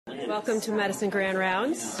Welcome to Medicine Grand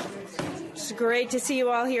Rounds. It's great to see you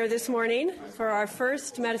all here this morning for our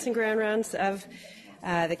first Medicine Grand Rounds of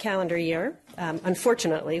the calendar year.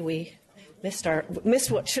 Unfortunately, we missed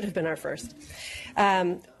what should have been our first.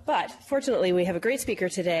 But fortunately, we have a great speaker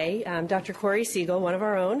today, Dr. Corey Siegel, one of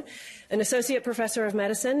our own, an associate professor of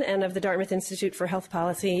medicine and of the Dartmouth Institute for Health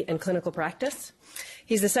Policy and Clinical Practice.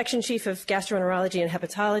 He's the section chief of Gastroenterology and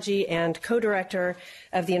Hepatology and co-director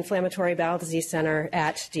of the Inflammatory Bowel Disease Center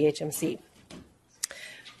at DHMC.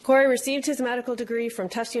 Corey received his medical degree from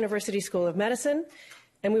Tufts University School of Medicine,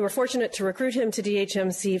 and we were fortunate to recruit him to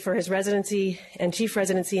DHMC for his residency and chief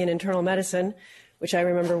residency in internal medicine, which I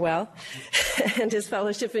remember well, and his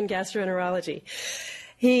fellowship in gastroenterology.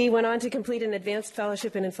 He went on to complete an advanced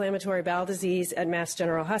fellowship in inflammatory bowel disease at Mass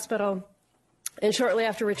General Hospital. And shortly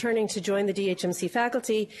after returning to join the DHMC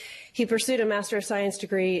faculty, he pursued a Master of Science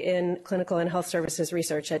degree in Clinical and Health Services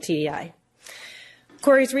Research at TEI.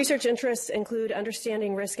 Corey's research interests include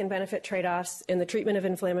understanding risk and benefit trade-offs in the treatment of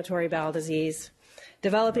inflammatory bowel disease,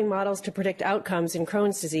 developing models to predict outcomes in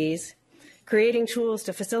Crohn's disease, creating tools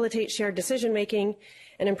to facilitate shared decision-making,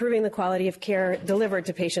 and improving the quality of care delivered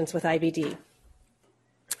to patients with IBD.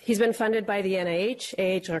 He's been funded by the NIH,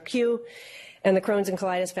 AHRQ, and the Crohn's and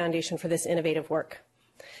Colitis Foundation for this innovative work.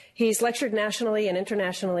 He's lectured nationally and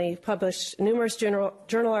internationally, published numerous journal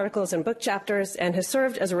articles and book chapters, and has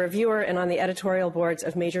served as a reviewer and on the editorial boards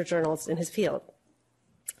of major journals in his field.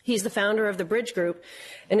 He's the founder of the Bridge Group,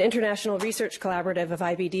 an international research collaborative of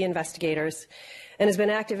IBD investigators, and has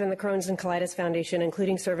been active in the Crohn's and Colitis Foundation,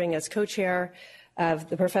 including serving as co-chair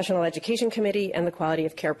of the Professional Education Committee and the Quality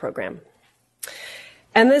of Care Program.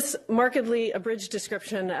 And this markedly abridged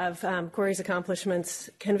description of Corey's accomplishments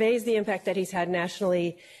conveys the impact that he's had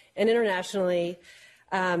nationally and internationally.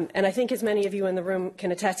 And I think, as many of you in the room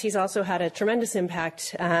can attest, he's also had a tremendous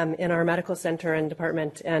impact in our medical center and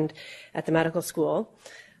department and at the medical school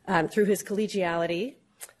through his collegiality,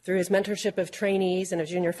 through his mentorship of trainees and of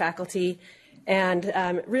junior faculty, and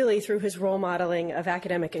really through his role modeling of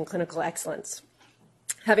academic and clinical excellence.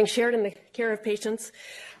 Having shared in the care of patients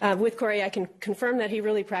with Corey, I can confirm that he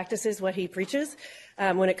really practices what he preaches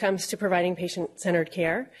when it comes to providing patient-centered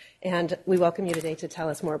care, and we welcome you today to tell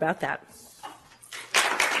us more about that.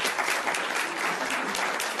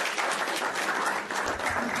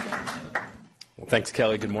 Well, thanks,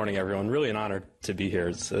 Kelly. Good morning, everyone. Really an honor to be here.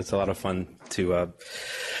 It's a lot of fun to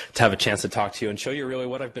have a chance to talk to you and show you really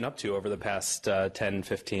what I've been up to over the past 10,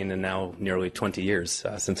 15, and now nearly 20 years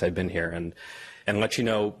since I've been here. And let you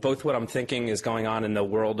know both what I'm thinking is going on in the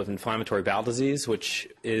world of inflammatory bowel disease, which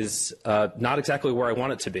is not exactly where I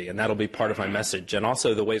want it to be, and that'll be part of my message, and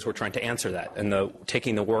also the ways we're trying to answer that, and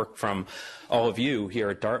taking the work from all of you here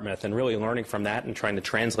at Dartmouth and really learning from that and trying to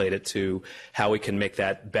translate it to how we can make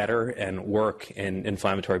that better and work in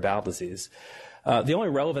inflammatory bowel disease. The only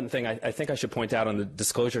relevant thing I think I should point out on the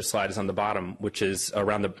disclosure slide is on the bottom, which is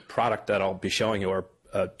around the product that I'll be showing you, or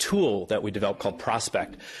a tool that we developed called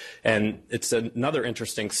Prospect. And it's another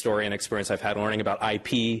interesting story and experience I've had learning about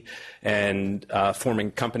IP and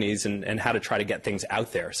forming companies and how to try to get things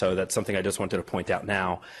out there. So that's something I just wanted to point out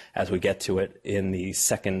now as we get to it in the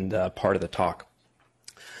second part of the talk.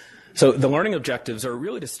 So the learning objectives are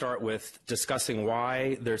really to start with discussing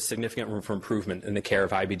why there's significant room for improvement in the care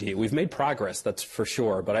of IBD. We've made progress, that's for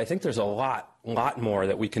sure, but I think there's a lot more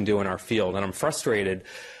that we can do in our field, and I'm frustrated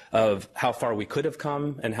of how far we could have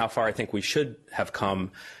come and how far I think we should have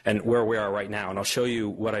come and where we are right now. And I'll show you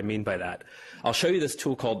what I mean by that. I'll show you this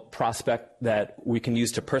tool called Prospect that we can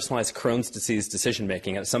use to personalize Crohn's disease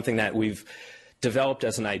decision-making. It's something that we've developed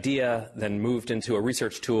as an idea, then moved into a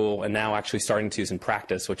research tool, and now actually starting to use in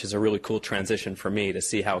practice, which is a really cool transition for me to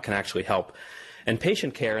see how it can actually help in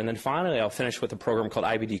patient care. And then finally, I'll finish with a program called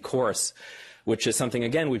IBD Course, which is something,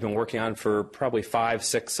 again, we've been working on for probably 5,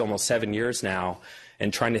 6, almost 7 years now,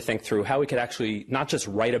 and trying to think through how we could actually not just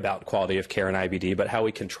write about quality of care in IBD, but how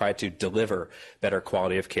we can try to deliver better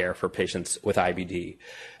quality of care for patients with IBD.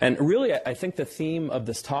 And really, I think the theme of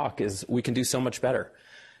this talk is we can do so much better.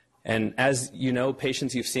 And as you know,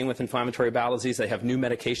 patients you've seen with inflammatory bowel disease, they have new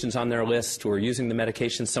medications on their list. We're using the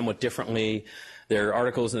medications somewhat differently. There are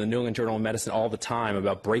articles in the New England Journal of Medicine all the time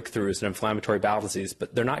about breakthroughs in inflammatory bowel disease,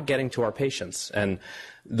 but they're not getting to our patients. And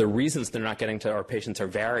the reasons they're not getting to our patients are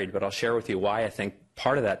varied, but I'll share with you why I think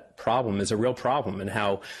part of that problem is a real problem and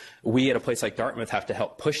how we at a place like Dartmouth have to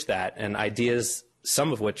help push that, and ideas,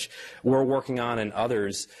 some of which we're working on and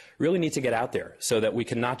others, really need to get out there so that we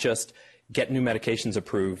can not just get new medications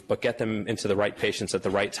approved, but get them into the right patients at the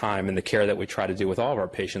right time in the care that we try to do with all of our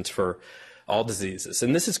patients for all diseases.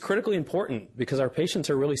 And this is critically important because our patients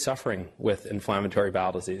are really suffering with inflammatory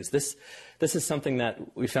bowel disease. This is something that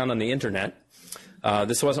we found on the internet.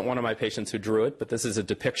 This wasn't one of my patients who drew it, but this is a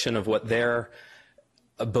depiction of what their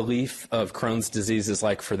belief of Crohn's disease is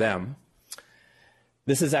like for them.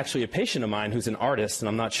 This is actually a patient of mine who's an artist, and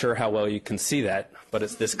I'm not sure how well you can see that, but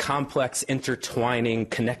it's this complex, intertwining,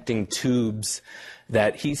 connecting tubes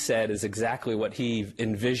that he said is exactly what he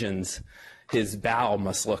envisions his bowel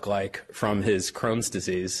must look like from his Crohn's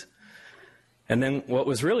disease. And then what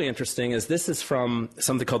was really interesting is this is from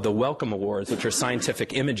something called the Wellcome Awards, which are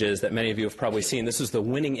scientific images that many of you have probably seen. This was the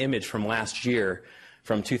winning image from last year,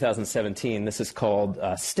 from 2017. This is called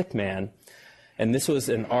Stickman. And this was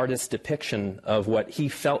an artist's depiction of what he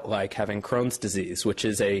felt like having Crohn's disease, which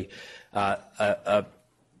is a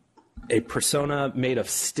persona made of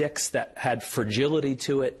sticks that had fragility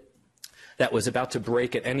to it, that was about to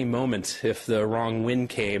break at any moment if the wrong wind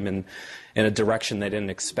came in a direction they didn't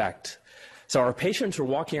expect. So our patients are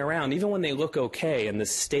walking around, even when they look okay, in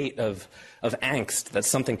this state of angst that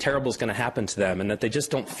something terrible is going to happen to them and that they just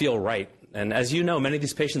don't feel right. And as you know, many of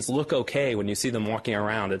these patients look okay when you see them walking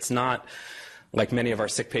around. It's not like many of our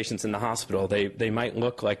sick patients in the hospital. They might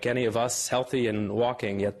look like any of us, healthy and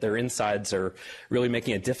walking, yet their insides are really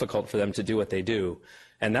making it difficult for them to do what they do.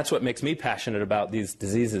 And that's what makes me passionate about these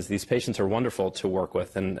diseases. These patients are wonderful to work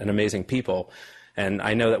with and amazing people. And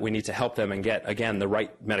I know that we need to help them and get, again, the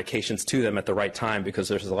right medications to them at the right time, because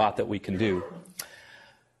there's a lot that we can do.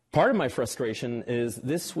 Part of my frustration is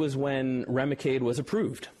this was when Remicade was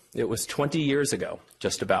approved. It was 20 years ago,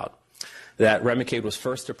 just about, that Remicade was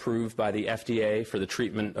first approved by the FDA for the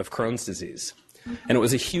treatment of Crohn's disease. And it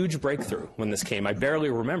was a huge breakthrough when this came. I barely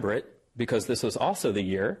remember it because this was also the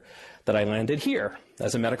year that I landed here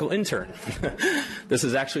as a medical intern. This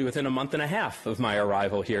is actually within a month and a half of my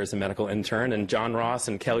arrival here as a medical intern. And John Ross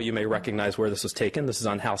and Kelly, you may recognize where this was taken. This is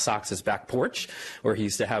on Hal Sox's back porch, where he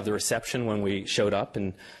used to have the reception when we showed up.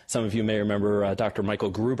 And some of you may remember Dr. Michael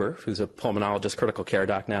Gruber, who's a pulmonologist, critical care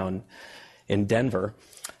doc now in Denver.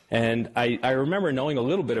 And I remember knowing a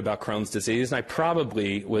little bit about Crohn's disease, and I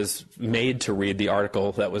probably was made to read the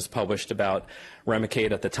article that was published about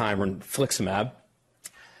Remicade at the time, or infliximab.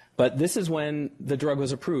 But this is when the drug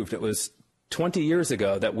was approved. It was 20 years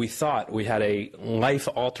ago that we thought we had a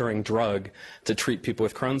life-altering drug to treat people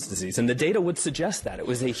with Crohn's disease. And the data would suggest that. It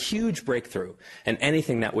was a huge breakthrough in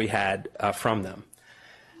anything that we had from them.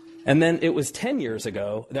 And then it was 10 years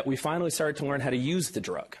ago that we finally started to learn how to use the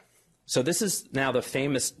drug. So this is now the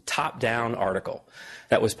famous top-down article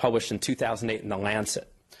that was published in 2008 in The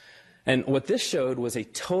Lancet. And what this showed was a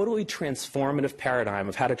totally transformative paradigm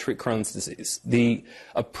of how to treat Crohn's disease. The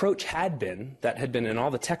approach had been in all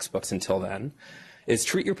the textbooks until then, is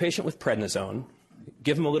treat your patient with prednisone,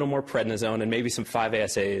 give them a little more prednisone and maybe some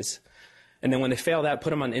 5-ASAs, and then when they fail that, put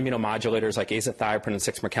them on immunomodulators like azathioprine and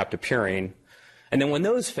 6-mercaptopurine. And then when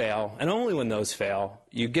those fail, and only when those fail,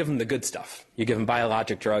 you give them the good stuff. You give them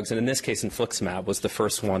biologic drugs, and in this case, infliximab was the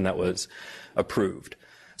first one that was approved.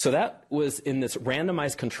 So that was in this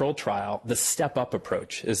randomized controlled trial. The step-up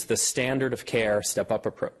approach is the standard of care step-up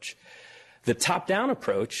approach. The top-down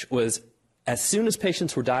approach was, as soon as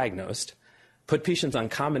patients were diagnosed, put patients on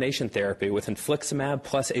combination therapy with infliximab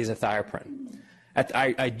plus azathioprine.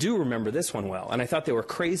 I do remember this one well, and I thought they were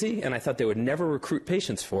crazy, and I thought they would never recruit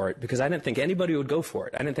patients for it because I didn't think anybody would go for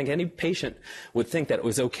it. I didn't think any patient would think that it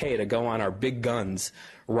was okay to go on our big guns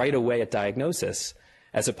right away at diagnosis,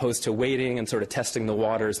 as opposed to waiting and sort of testing the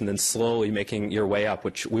waters and then slowly making your way up,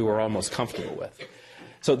 which we were almost comfortable with.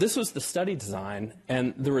 So this was the study design,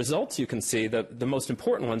 and the results you can see, the most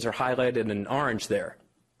important ones are highlighted in orange there.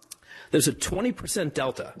 There's a 20%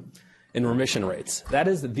 delta in remission rates. That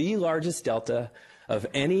is the largest delta of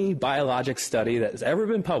any biologic study that has ever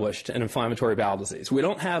been published in inflammatory bowel disease. We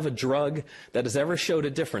don't have a drug that has ever showed a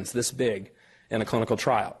difference this big in a clinical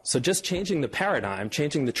trial. So just changing the paradigm,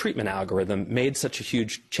 changing the treatment algorithm made such a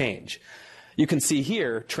huge change. You can see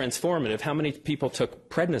here, transformative, how many people took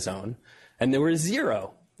prednisone, and there were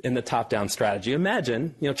 0 in the top-down strategy.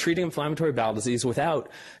 Imagine, treating inflammatory bowel disease without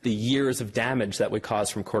the years of damage that we cause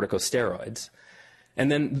from corticosteroids. And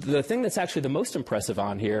then the thing that's actually the most impressive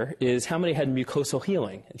on here is how many had mucosal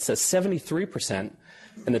healing. It says 73%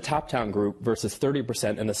 in the top-down group versus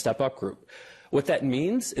 30% in the step-up group. What that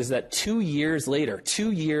means is that 2 years later,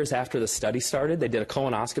 2 years after the study started, they did a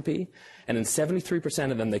colonoscopy, and in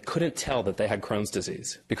 73% of them, they couldn't tell that they had Crohn's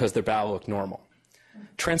disease because their bowel looked normal.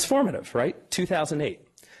 Transformative, right? 2008.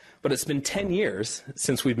 But it's been 10 years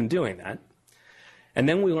since we've been doing that. And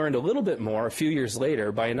then we learned a little bit more a few years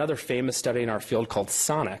later by another famous study in our field called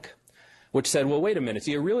SONIC, which said, well, wait a minute,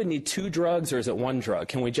 do you really need 2 drugs or is it 1 drug?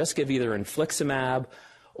 Can we just give either infliximab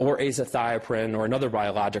or azathioprine or another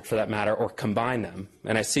biologic for that matter, or combine them?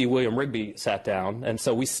 And I see William Rigby sat down, and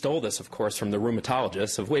so we stole this, of course, from the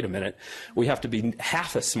rheumatologists of, wait a minute, we have to be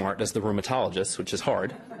half as smart as the rheumatologists, which is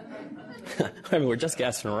hard. I mean, we're just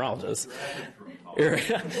gastroenterologists.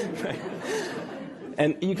 Right.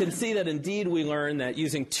 And you can see that indeed we learned that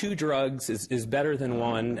using 2 drugs is better than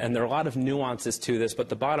 1, and there are a lot of nuances to this, but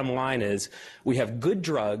the bottom line is we have good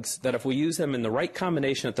drugs that if we use them in the right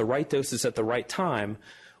combination at the right doses at the right time,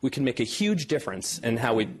 we can make a huge difference in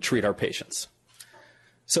how we treat our patients.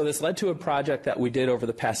 So this led to a project that we did over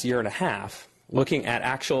the past year and a half, looking at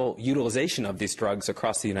actual utilization of these drugs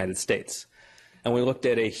across the United States. And we looked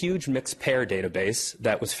at a huge mixed pair database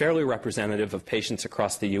that was fairly representative of patients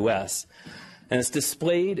across the U.S., and it's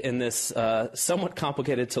displayed in this somewhat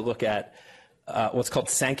complicated to look at what's called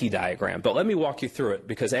Sankey diagram. But let me walk you through it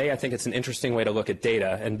because A, I think it's an interesting way to look at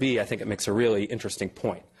data, and B, I think it makes a really interesting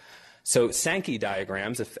point. So Sankey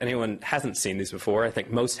diagrams, if anyone hasn't seen these before, I think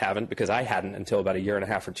most haven't because I hadn't until about 1.5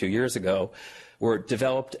 years or 2 years ago, were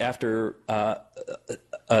developed after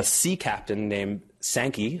a sea captain named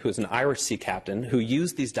Sankey, who was an Irish sea captain, who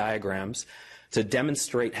used these diagrams to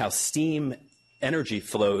demonstrate how steam energy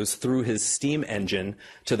flows through his steam engine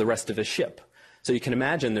to the rest of his ship. So you can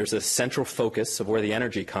imagine there's a central focus of where the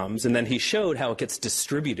energy comes, and then he showed how it gets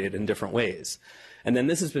distributed in different ways. And then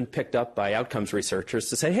this has been picked up by outcomes researchers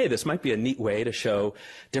to say, hey, this might be a neat way to show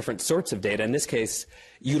different sorts of data, in this case,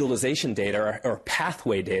 utilization data or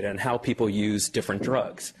pathway data and how people use different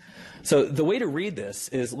drugs. So the way to read this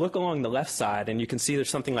is look along the left side, and you can see there's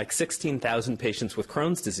something like 16,000 patients with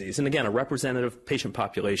Crohn's disease, and again, a representative patient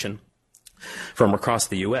population from across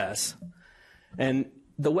the U.S. And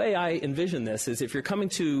the way I envision this is if you're coming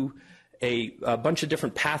to a bunch of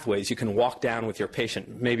different pathways you can walk down with your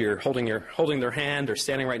patient. Maybe you're holding their hand or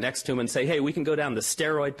standing right next to them and say, hey, we can go down the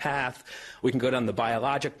steroid path, we can go down the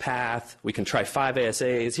biologic path, we can try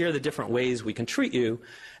 5-ASAs, here are the different ways we can treat you.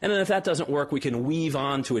 And then if that doesn't work, we can weave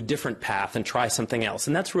on to a different path and try something else.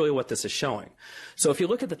 And that's really what this is showing. So if you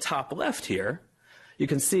look at the top left here, you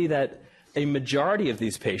can see that a majority of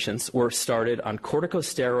these patients were started on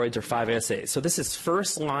corticosteroids or 5-ASAs. So this is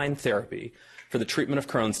first-line therapy for the treatment of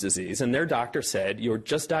Crohn's disease. And their doctor said, you're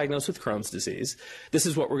just diagnosed with Crohn's disease. This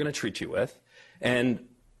is what we're going to treat you with. And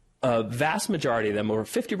a vast majority of them, over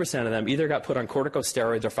 50% of them, either got put on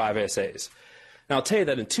corticosteroids or 5-ASAs. Now, I'll tell you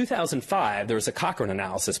that in 2005, there was a Cochrane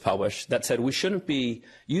analysis published that said we shouldn't be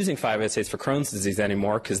using 5-ASAs for Crohn's disease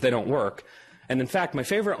anymore because they don't work. And in fact, my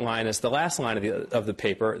favorite line is the last line of the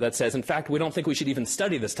paper that says, in fact, we don't think we should even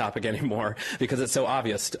study this topic anymore because it's so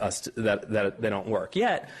obvious to us that they don't work.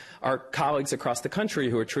 Yet, our colleagues across the country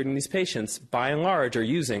who are treating these patients, by and large, are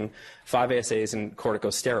using 5-ASAs and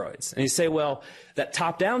corticosteroids. And you say, well, that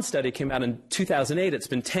top-down study came out in 2008. It's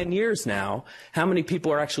been 10 years now. How many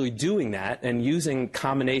people are actually doing that and using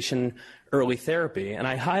combination early therapy? And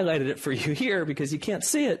I highlighted it for you here because you can't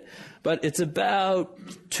see it, but it's about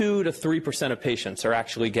 2 to 3% of patients are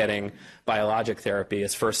actually getting biologic therapy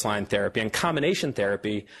as first-line therapy. And combination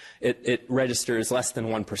therapy, it registers less than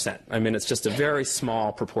 1%. I mean, it's just a very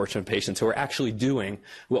small proportion of patients who are actually doing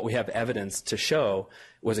what we have evidence to show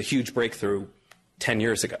was a huge breakthrough 10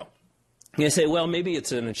 years ago. You say, well, maybe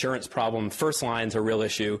it's an insurance problem. First line's a real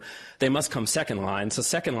issue. They must come second line. So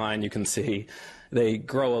second line, you can see, they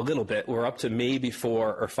grow a little bit. We're up to maybe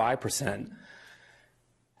 4 or 5%.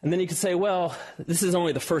 And then you can say, well, this is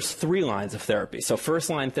only the first 3 lines of therapy. So first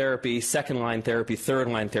line therapy, second line therapy, third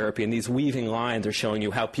line therapy, and these weaving lines are showing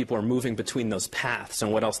you how people are moving between those paths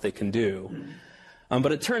and what else they can do.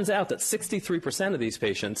 But it turns out that 63% of these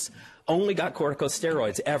patients only got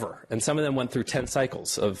corticosteroids ever. And some of them went through 10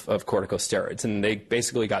 cycles of corticosteroids. And they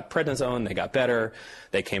basically got prednisone, they got better,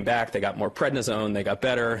 they came back, they got more prednisone, they got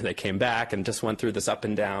better, they came back, and just went through this up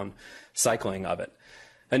and down cycling of it.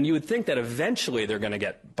 And you would think that eventually they're going to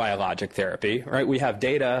get biologic therapy, right? We have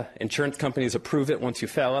data, insurance companies approve it once you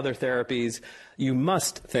fail other therapies. You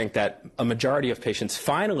must think that a majority of patients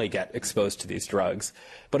finally get exposed to these drugs.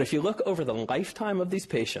 But if you look over the lifetime of these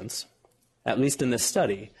patients, at least in this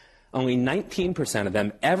study, only 19% of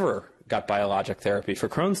them ever got biologic therapy for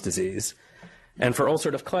Crohn's disease. And for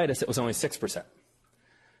ulcerative colitis, it was only 6%.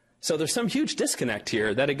 So there's some huge disconnect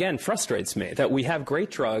here that, again, frustrates me, that we have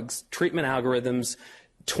great drugs, treatment algorithms,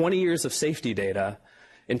 20 years of safety data,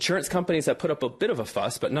 insurance companies that put up a bit of a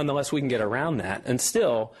fuss, but nonetheless we can get around that. And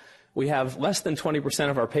still, we have less than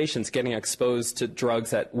 20% of our patients getting exposed to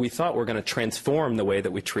drugs that we thought were going to transform the way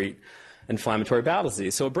that we treat inflammatory bowel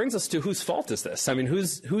disease. So it brings us to whose fault is this? I mean,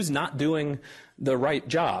 who's not doing the right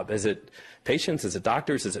job? Is it patients? Is it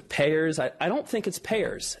doctors? Is it payers? I don't think it's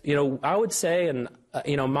payers. I would say, and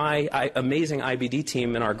my amazing IBD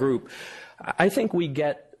team in our group, I think we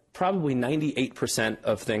get probably 98%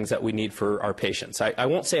 of things that we need for our patients. I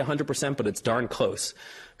won't say 100%, but it's darn close,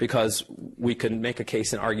 because we can make a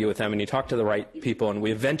case and argue with them, and you talk to the right people, and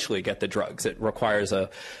we eventually get the drugs. It requires a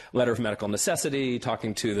letter of medical necessity,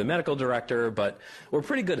 talking to the medical director, but we're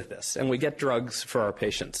pretty good at this, and we get drugs for our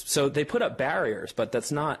patients. So they put up barriers, but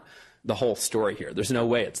that's not the whole story here. There's no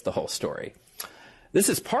way it's the whole story. This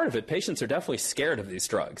is part of it. Patients are definitely scared of these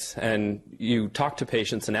drugs, and you talk to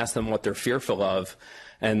patients and ask them what they're fearful of,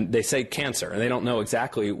 and they say cancer, and they don't know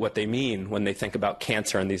exactly what they mean when they think about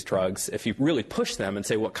cancer and these drugs. If you really push them and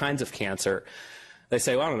say, what kinds of cancer, they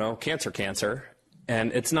say, well, I don't know, cancer.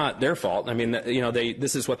 And it's not their fault. I mean,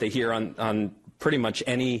 this is what they hear on pretty much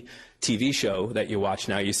any TV show that you watch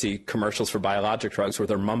now. You see commercials for biologic drugs where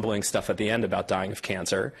they're mumbling stuff at the end about dying of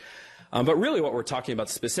cancer. But really what we're talking about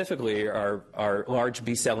specifically are large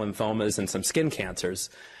B-cell lymphomas and some skin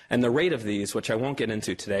cancers. And the rate of these, which I won't get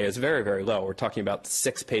into today, is very, very low. We're talking about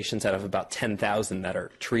 6 patients out of about 10,000 that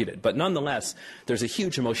are treated. But nonetheless, there's a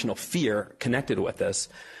huge emotional fear connected with this.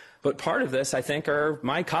 But part of this, I think, are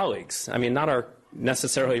my colleagues. I mean, not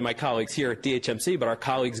necessarily my colleagues here at DHMC, but our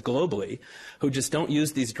colleagues globally, who just don't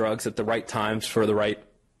use these drugs at the right times for the right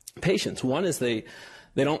patients. One is they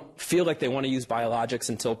don't feel like they want to use biologics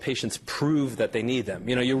until patients prove that they need them.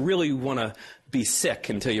 You really want to be sick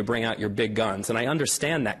until you bring out your big guns. And I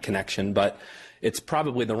understand that connection, but it's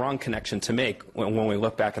probably the wrong connection to make when we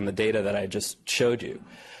look back on the data that I just showed you.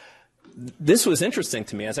 This was interesting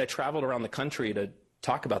to me as I traveled around the country to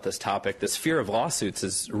talk about this topic. This fear of lawsuits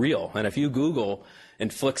is real. And if you Google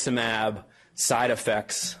infliximab, side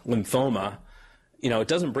effects, lymphoma, it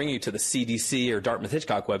doesn't bring you to the CDC or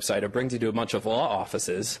Dartmouth-Hitchcock website. It brings you to a bunch of law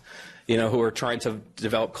offices, who are trying to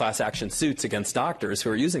develop class action suits against doctors who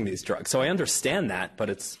are using these drugs. So I understand that, but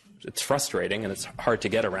it's frustrating and it's hard to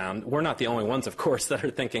get around. We're not the only ones, of course, that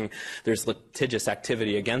are thinking there's litigious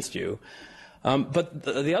activity against you. But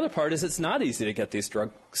the other part is it's not easy to get these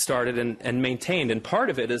drugs started and maintained. And part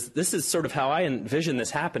of it is, this is sort of how I envision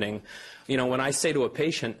this happening. When I say to a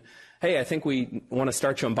patient, hey, I think we want to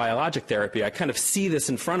start you on biologic therapy, I kind of see this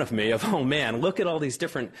in front of me of, oh man, look at all these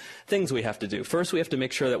different things we have to do. First, we have to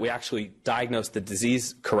make sure that we actually diagnose the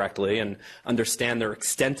disease correctly and understand their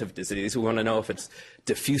extent of disease. We want to know if it's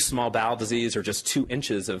diffuse small bowel disease or just 2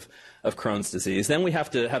 inches of Crohn's disease. Then we have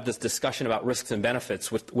to have this discussion about risks and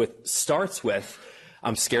benefits, starts with,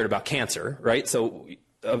 I'm scared about cancer, right? So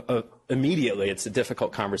immediately it's a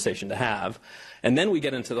difficult conversation to have. And then we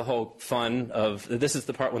get into the whole fun of, this is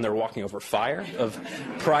the part when they're walking over fire, of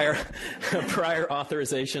prior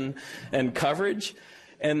authorization and coverage.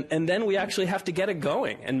 And then we actually have to get it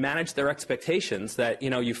going and manage their expectations that,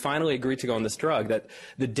 you finally agree to go on this drug, that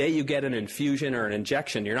the day you get an infusion or an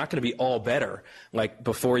injection, you're not going to be all better like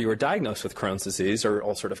before you were diagnosed with Crohn's disease or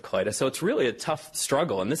ulcerative colitis. So it's really a tough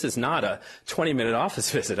struggle. And this is not a 20-minute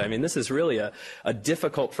office visit. I mean, this is really a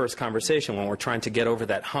difficult first conversation when we're trying to get over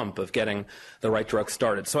that hump of getting the right drug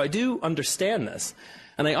started. So I do understand this.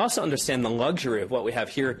 And I also understand the luxury of what we have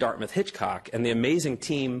here at Dartmouth-Hitchcock and the amazing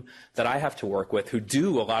team that I have to work with who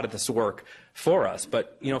do a lot of this work for us.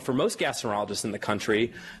 But, for most gastroenterologists in the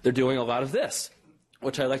country, they're doing a lot of this,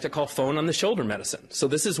 which I like to call phone-on-the-shoulder medicine. So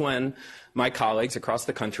this is when my colleagues across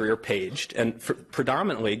the country are paged, and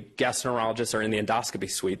predominantly gastroenterologists are in the endoscopy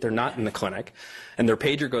suite. They're not in the clinic. And their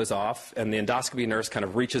pager goes off, and the endoscopy nurse kind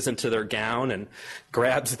of reaches into their gown and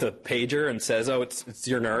grabs the pager and says, oh, it's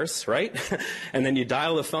your nurse, right? And then you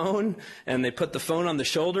dial the phone, and they put the phone on the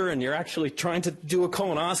shoulder, and you're actually trying to do a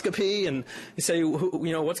colonoscopy, and you say,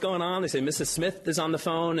 what's going on? They say, Mrs. Smith is on the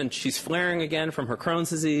phone, and she's flaring again from her Crohn's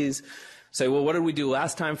disease. Say, well, what did we do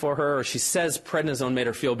last time for her? Or she says prednisone made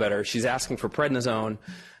her feel better. She's asking for prednisone.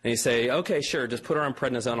 And you say, okay, sure, just put her on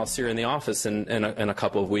prednisone. I'll see her in the office in a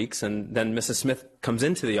couple of weeks. And then Mrs. Smith comes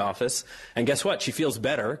into the office. And guess what? She feels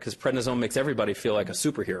better because prednisone makes everybody feel like a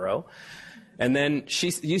superhero. And then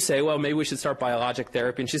you say, well, maybe we should start biologic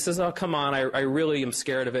therapy. And she says, oh, come on, I really am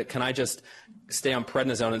scared of it. Can I just stay on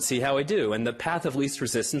prednisone and see how I do? And the path of least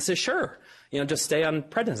resistance is sure. Just stay on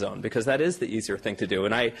prednisone because that is the easier thing to do.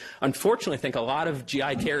 And I unfortunately think a lot of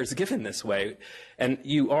GI care is given this way. And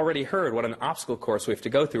you already heard what an obstacle course we have to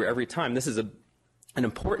go through every time. This is an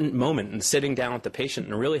important moment in sitting down with the patient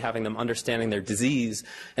and really having them understanding their disease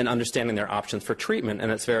and understanding their options for treatment,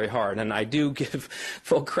 and it's very hard. And I do give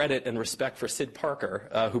full credit and respect for Sid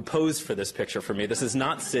Parker, who posed for this picture for me. This is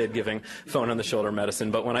not Sid giving phone-on-the-shoulder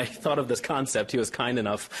medicine, but when I thought of this concept, he was kind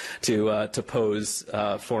enough to pose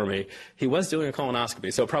for me. He was doing a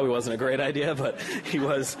colonoscopy, so it probably wasn't a great idea, but he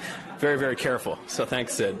was very, very careful. So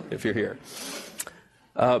thanks, Sid, if you're here.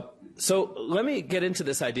 So let me get into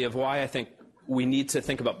this idea of why I think we need to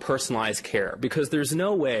think about personalized care, because there's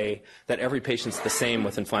no way that every patient's the same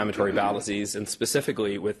with inflammatory bowel disease, and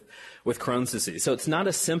specifically with Crohn's disease. So it's not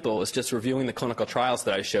as simple as just reviewing the clinical trials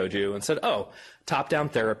that I showed you and said, oh, top-down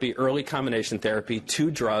therapy, early combination therapy, 2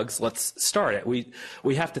 drugs, let's start it.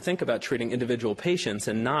 We have to think about treating individual patients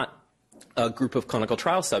and not a group of clinical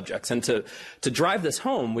trial subjects. And to drive this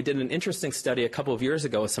home, we did an interesting study a couple of years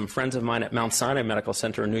ago with some friends of mine at Mount Sinai Medical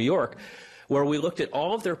Center in New York, where we looked at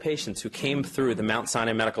all of their patients who came through the Mount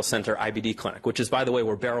Sinai Medical Center IBD clinic, which is, by the way,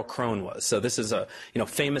 where Beryl Crone was. So this is a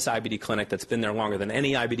famous IBD clinic that's been there longer than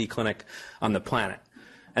any IBD clinic on the planet.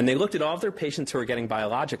 And they looked at all of their patients who were getting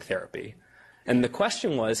biologic therapy. And the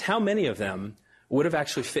question was, how many of them would have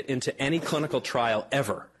actually fit into any clinical trial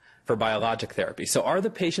ever for biologic therapy? So are the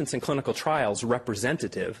patients in clinical trials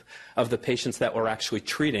representative of the patients that we're actually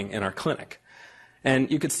treating in our clinic?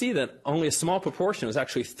 And you could see that only a small proportion, it was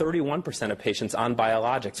actually 31% of patients on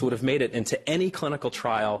biologics, would have made it into any clinical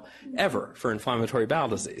trial ever for inflammatory bowel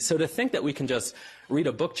disease. So to think that we can just read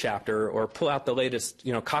a book chapter or pull out the latest,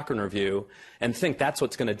 Cochrane review and think that's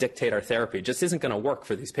what's going to dictate our therapy just isn't going to work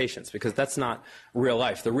for these patients, because that's not real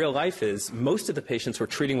life. The real life is most of the patients we're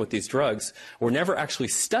treating with these drugs were never actually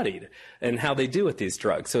studied in how they do with these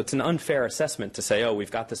drugs. So it's an unfair assessment to say, oh,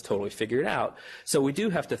 we've got this totally figured out. So we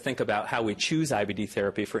do have to think about how we choose IBD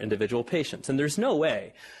therapy for individual patients. And there's no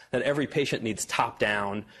way that every patient needs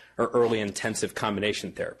top-down or early intensive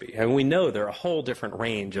combination therapy. And we know there are a whole different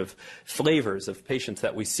range of flavors of patients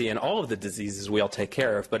that we see in all of the diseases we all take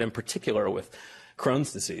care of, but in particular with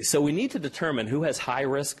Crohn's disease. So we need to determine who has high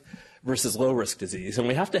risk versus low risk disease, and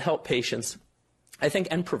we have to help patients, I think,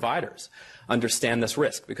 and providers understand this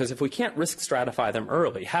risk, because if we can't risk stratify them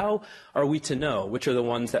early, how are we to know which are the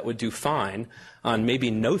ones that would do fine on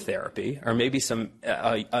maybe no therapy, or maybe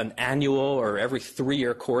an annual or every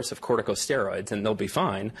 3-year course of corticosteroids and they'll be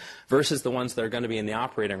fine, versus the ones that are going to be in the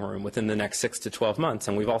operating room within the next 6 to 12 months?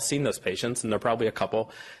 And we've all seen those patients, and there are probably a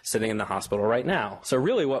couple sitting in the hospital right now. So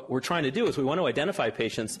really what we're trying to do is we want to identify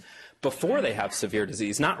patients before they have severe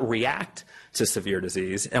disease, not react to severe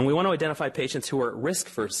disease. And we want to identify patients who are at risk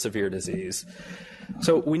for severe disease.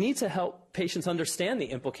 So we need to help patients understand the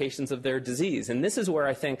implications of their disease. And this is where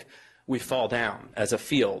I think we fall down as a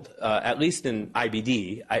field, at least in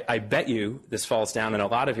IBD. I bet you this falls down in a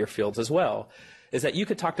lot of your fields as well, is that you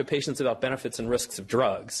could talk to patients about benefits and risks of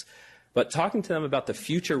drugs, but talking to them about the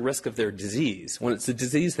future risk of their disease, when it's a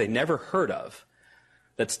disease they never heard of,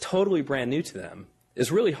 that's totally brand new to them,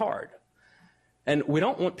 is really hard. And we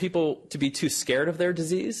don't want people to be too scared of their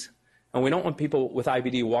disease, and we don't want people with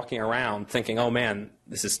IBD walking around thinking, oh man,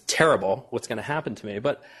 this is terrible, what's going to happen to me?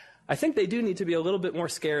 But I think they do need to be a little bit more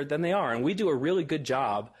scared than they are, and we do a really good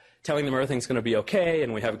job telling them everything's going to be okay,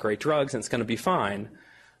 and we have great drugs, and it's going to be fine.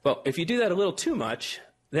 But if you do that a little too much,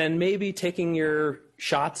 then maybe taking your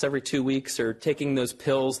shots every 2 weeks, or taking those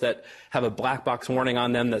pills that have a black box warning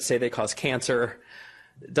on them that say they cause cancer,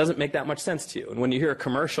 doesn't make that much sense to you. And when you hear a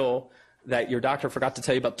commercial that your doctor forgot to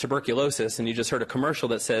tell you about tuberculosis, and you just heard a commercial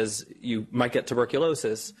that says you might get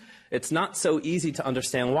tuberculosis, it's not so easy to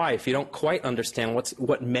understand why if you don't quite understand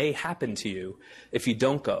what may happen to you if you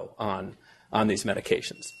don't go on these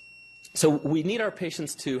medications. So we need our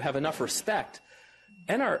patients to have enough respect,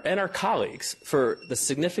 and our colleagues, for the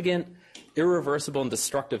significant, irreversible, and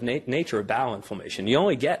destructive nature of bowel inflammation. You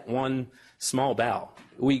only get one small bowel.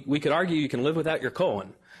 We could argue you can live without your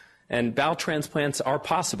colon. And bowel transplants are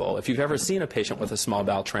possible. If you've ever seen a patient with a small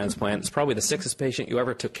bowel transplant, it's probably the sickest patient you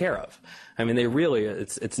ever took care of. I mean,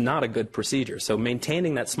 it's not a good procedure. So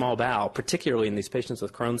maintaining that small bowel, particularly in these patients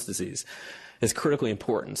with Crohn's disease, is critically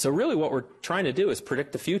important. So really what we're trying to do is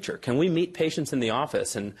predict the future. Can we meet patients in the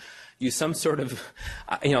office and use some sort of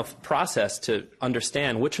process to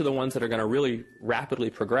understand which are the ones that are going to really rapidly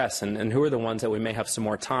progress, and who are the ones that we may have some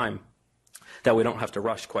more time that we don't have to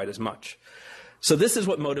rush quite as much? So this is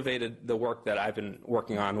what motivated the work that I've been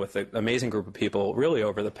working on with an amazing group of people really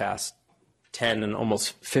over the past 10 and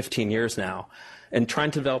almost 15 years now, and trying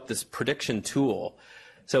to develop this prediction tool.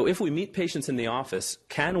 So if we meet patients in the office,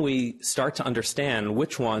 can we start to understand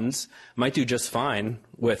which ones might do just fine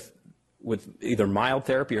with with either mild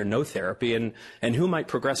therapy or no therapy, and who might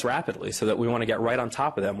progress rapidly, so that we want to get right on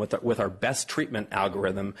top of them with our best treatment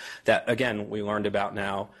algorithm that, again, we learned about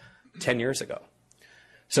now 10 years ago.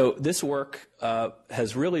 So this work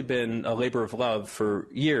has really been a labor of love for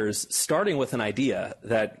years, starting with an idea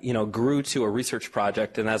that, grew to a research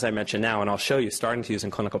project, and as I mentioned now, and I'll show you, starting to use in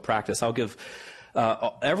clinical practice. I'll give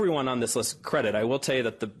everyone on this list credit. I will tell you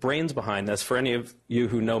that the brains behind this, for any of you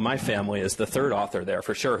who know my family, is the third author there,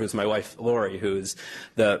 for sure, who's my wife, Lori, who's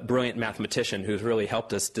the brilliant mathematician who's really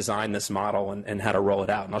helped us design this model and how to roll it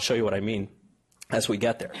out. And I'll show you what I mean as we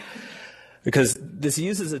get there. Because this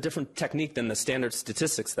uses a different technique than the standard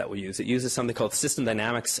statistics that we use. It uses something called system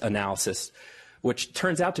dynamics analysis, which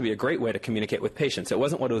turns out to be a great way to communicate with patients. It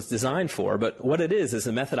wasn't what it was designed for, but what it is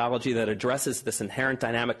a methodology that addresses this inherent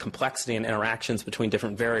dynamic complexity and interactions between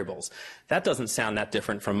different variables. That doesn't sound that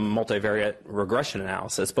different from multivariate regression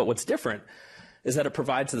analysis, but what's different is that it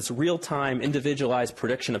provides this real-time, individualized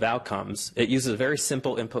prediction of outcomes. It uses a very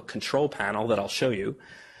simple input control panel that I'll show you,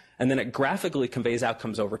 and then it graphically conveys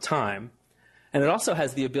outcomes over time. And it also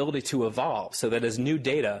has the ability to evolve, so that as new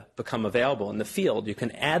data become available in the field, you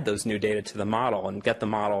can add those new data to the model and get the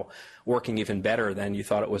model working even better than you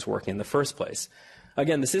thought it was working in the first place.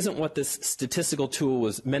 Again, this isn't what this statistical tool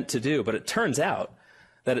was meant to do, but it turns out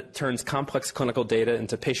that it turns complex clinical data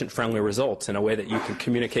into patient-friendly results in a way that you can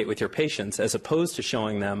communicate with your patients, as opposed to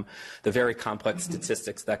showing them the very complex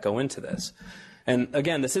statistics that go into this. And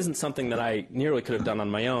again, this isn't something that I nearly could have done on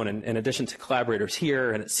my own. And in addition to collaborators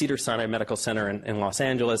here and at Cedars-Sinai Medical Center in Los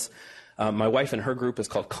Angeles, my wife and her group is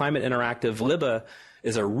called Climate Interactive. LIBA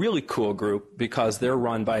is a really cool group because they're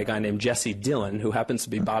run by a guy named Jesse Dillon, who happens to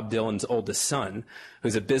be Bob Dylan's oldest son,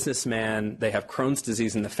 who's a businessman. They have Crohn's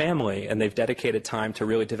disease in the family, and they've dedicated time to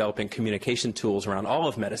really developing communication tools around all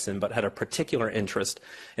of medicine, but had a particular interest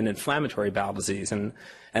in inflammatory bowel disease. And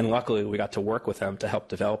luckily, we got to work with them to help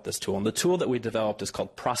develop this tool. And the tool that we developed is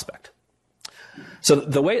called Prospect. So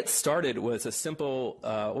the way it started was a simple,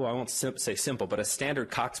 well, I won't say simple, but a standard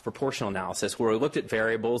Cox proportional analysis where we looked at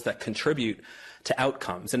variables that contribute to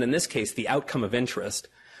outcomes. And in this case, the outcome of interest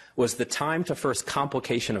was the time to first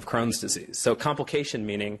complication of Crohn's disease. So complication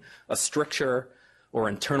meaning a stricture or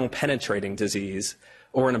internal penetrating disease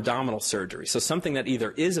or an abdominal surgery. So something that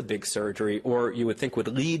either is a big surgery or you would think would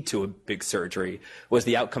lead to a big surgery was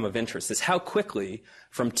the outcome of interest. Is how quickly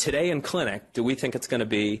from today in clinic do we think it's going to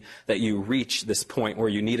be that you reach this point where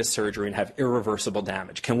you need a surgery and have irreversible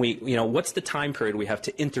damage? Can we, what's the time period we have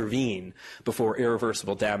to intervene before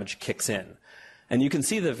irreversible damage kicks in? And you can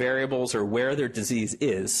see the variables or where their disease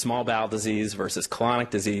is, small bowel disease versus colonic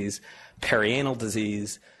disease, perianal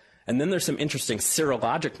disease. And then there's some interesting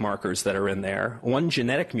serologic markers that are in there, one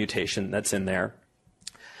genetic mutation that's in there.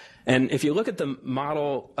 And if you look at the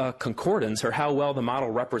model concordance, or how well the model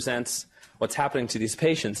represents what's happening to these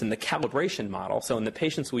patients in the calibration model, so in the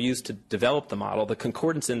patients we used to develop the model, the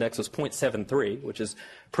concordance index was 0.73, which is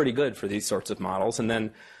pretty good for these sorts of models. And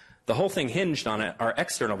then the whole thing hinged on our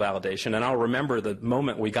external validation, and I'll remember the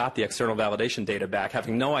moment we got the external validation data back,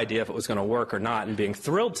 having no idea if it was going to work or not, and being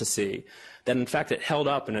thrilled to see that, in fact, it held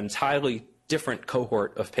up an entirely different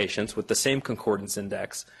cohort of patients with the same concordance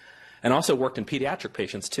index, and also worked in pediatric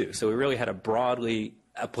patients, too. So we really had a broadly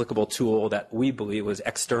applicable tool that we believe was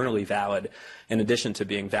externally valid, in addition to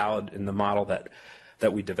being valid in the model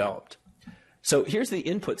that we developed. So here's the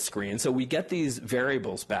input screen. So we get these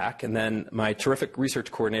variables back, and then my terrific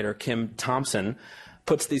research coordinator, Kim Thompson,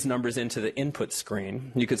 puts these numbers into the input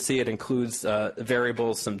screen. You can see it includes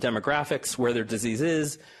variables, some demographics, where their disease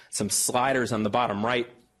is, some sliders on the bottom right,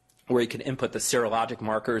 where you can input the serologic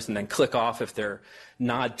markers and then click off if their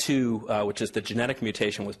NOD2, which is the genetic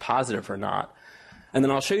mutation, was positive or not. And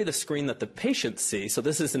then I'll show you the screen that the patients see. So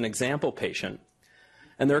this is an example patient.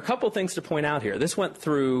 And there are a couple things to point out here. This went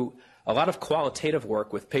through a lot of qualitative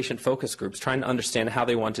work with patient focus groups trying to understand how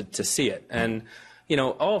they wanted to see it. And,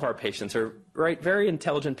 all of our patients are, very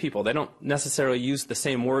intelligent people. They don't necessarily use the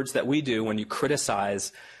same words that we do when you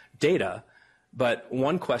criticize data. But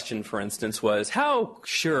one question, for instance, was, how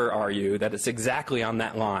sure are you that it's exactly on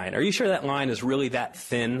that line? Are you sure that line is really that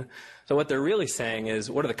thin? So what they're really saying is,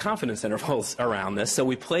 what are the confidence intervals around this? So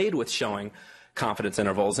we played with showing confidence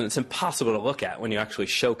intervals, and it's impossible to look at when you actually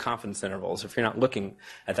show confidence intervals if you're not looking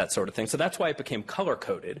at that sort of thing. So that's why it became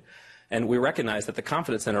color-coded, and we recognize that the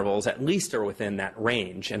confidence intervals at least are within that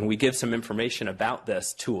range, and we give some information about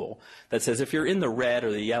this tool that says if you're in the red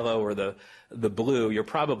or the yellow or the blue, you're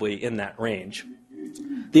probably in that range.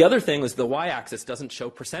 The other thing is the y-axis doesn't show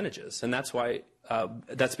percentages, and that's why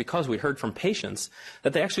that's because we heard from patients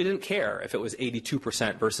that they actually didn't care if it was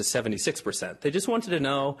 82% versus 76%. They just wanted to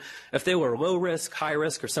know if they were low risk, high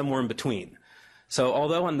risk, or somewhere in between. So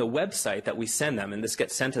although on the website that we send them, and this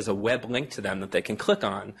gets sent as a web link to them that they can click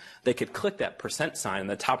on, they could click that percent sign in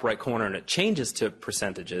the top right corner and it changes to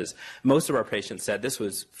percentages. Most of our patients said this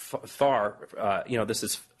was this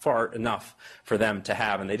is far enough for them to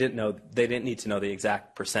have, and they didn't need to know the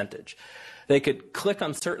exact percentage. They could click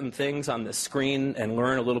on certain things on the screen and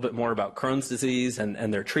learn a little bit more about Crohn's disease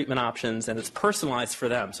and their treatment options, and it's personalized for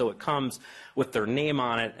them. So it comes with their name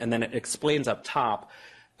on it, and then it explains up top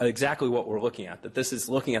exactly what we're looking at, that this is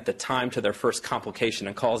looking at the time to their first complication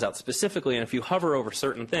and calls out specifically, and if you hover over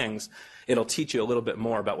certain things, it'll teach you a little bit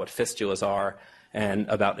more about what fistulas are and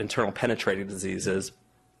about internal penetrating diseases.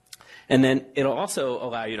 And then it'll also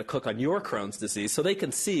allow you to click on your Crohn's disease so they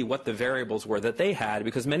can see what the variables were that they had,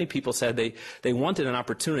 because many people said they wanted an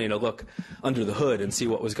opportunity to look under the hood and see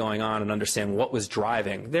what was going on and understand what was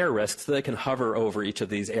driving their risks, so they can hover over each of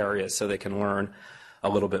these areas so they can learn a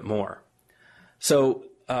little bit more. So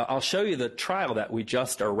I'll show you the trial that we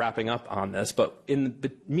just are wrapping up on this, but in the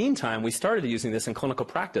meantime, we started using this in clinical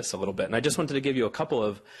practice a little bit, and I just wanted to give you a couple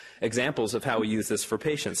of examples of how we use this for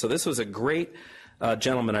patients. So this was a great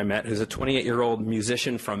gentleman I met who's a 28-year-old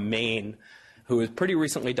musician from Maine who was pretty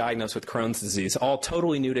recently diagnosed with Crohn's disease, all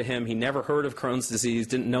totally new to him. He never heard of Crohn's disease,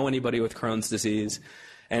 didn't know anybody with Crohn's disease.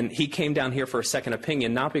 And he came down here for a second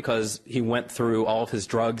opinion, not because he went through all of his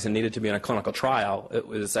drugs and needed to be in a clinical trial. It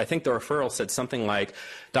was, I think the referral said something like,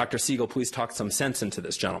 Dr. Siegel, please talk some sense into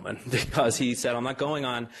this gentleman, because he said, I'm not going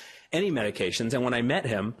on any medications. And when I met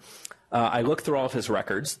him, I looked through all of his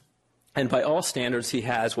records, and by all standards, he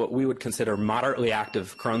has what we would consider moderately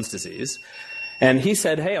active Crohn's disease. And he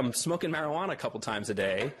said, hey, I'm smoking marijuana a couple times a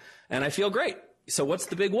day, and I feel great. So what's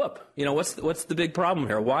the big whoop? You know, what's the big problem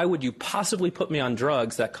here? Why would you possibly put me on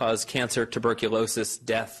drugs that cause cancer, tuberculosis,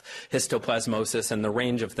 death, histoplasmosis, and the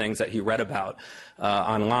range of things that he read about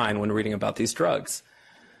online when reading about these drugs?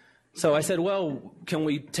 So I said, well, can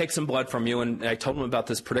we take some blood from you? And I told him about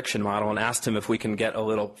this prediction model and asked him if we can get a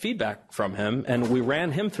little feedback from him. And we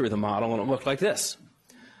ran him through the model, and it looked like this.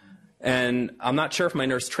 And I'm not sure if my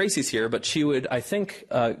nurse Tracy's here, but she would, I think,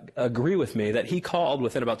 agree with me that he called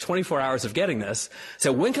within about 24 hours of getting this,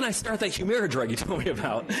 said, when can I start that Humira drug you told me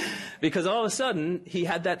about? Because all of a sudden, he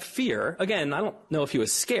had that fear. Again, I don't know if he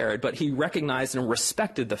was scared, but he recognized and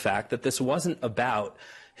respected the fact that this wasn't about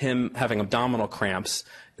him having abdominal cramps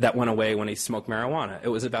that went away when he smoked marijuana. It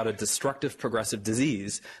was about a destructive progressive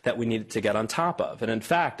disease that we needed to get on top of. And in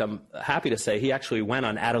fact, I'm happy to say he actually went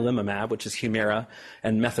on adalimumab, which is Humira,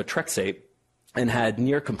 and methotrexate, and had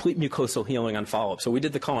near complete mucosal healing on follow-up. So we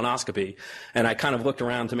did the colonoscopy, and I kind of looked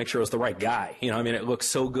around to make sure it was the right guy. You know, I mean, it looked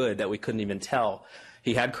so good that we couldn't even tell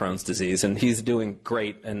he had Crohn's disease, and he's doing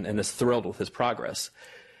great and is thrilled with his progress.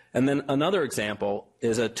 And then another example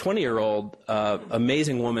is a 20-year-old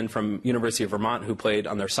amazing woman from University of Vermont who played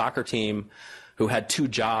on their soccer team, who had 2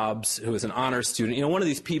 jobs, who was an honors student. You know, one of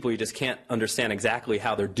these people you just can't understand exactly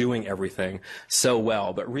how they're doing everything so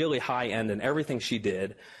well, but really high-end in everything she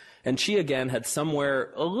did. And she, again, had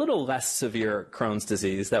somewhere a little less severe Crohn's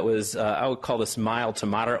disease that was, I would call this mild to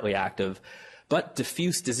moderately active, but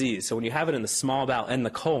diffuse disease. So when you have it in the small bowel and the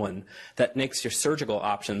colon, that makes your surgical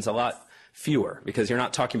options a lot fewer, because you're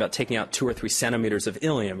not talking about taking out 2 or 3 centimeters of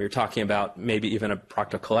ileum. You're talking about maybe even a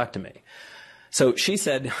proctocolectomy. So she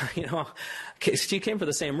said, you know, she came for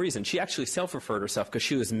the same reason. She actually self-referred herself because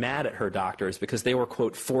she was mad at her doctors because they were,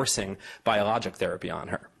 quote, forcing biologic therapy on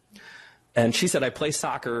her. And she said, I play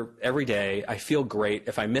soccer every day. I feel great.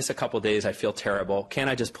 If I miss a couple of days, I feel terrible. Can't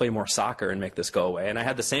I just play more soccer and make this go away? And I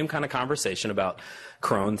had the same kind of conversation about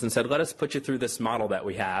Crohn's and said, let us put you through this model that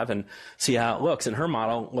we have and see how it looks. And her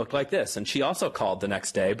model looked like this. And she also called the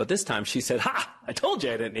next day, but this time she said, ha, I told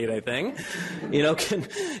you I didn't need anything. You know,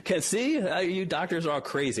 can see, you doctors are all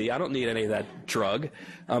crazy. I don't need any of that drug.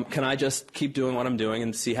 Can I just keep doing what I'm doing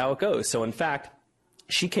and see how it goes? So in fact,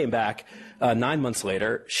 she came back 9 months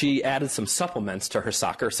later. She added some supplements to her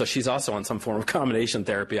soccer, so she's also on some form of combination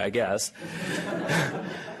therapy, I guess.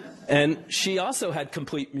 And she also had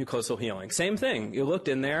complete mucosal healing. Same thing. You looked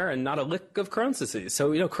in there and not a lick of Crohn's disease.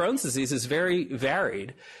 So, you know, Crohn's disease is very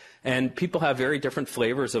varied, and people have very different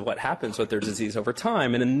flavors of what happens with their disease over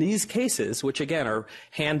time. And in these cases, which again are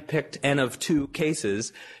hand-picked N of 2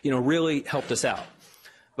 cases, you know, really helped us out.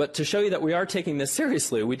 But to show you that we are taking this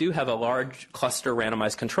seriously, we do have a large cluster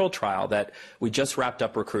randomized control trial that we just wrapped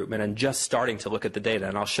up recruitment and just starting to look at the data.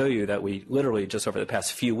 And I'll show you that we literally just over the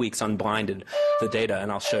past few weeks unblinded the data,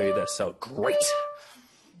 and I'll show you this. So great.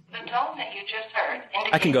 The tone that you just heard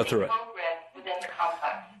indicates I can go through it. low risk within the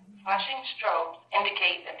complex. Flashing strobes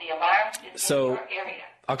indicate that the alarm is in your area.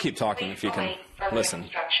 I'll keep talking if you can listen.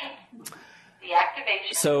 The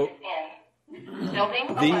activation is in building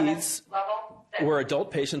 11, These level 6. were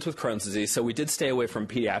adult patients with Crohn's disease, so we did stay away from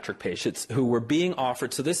pediatric patients who were being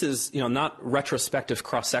offered. So this is, not retrospective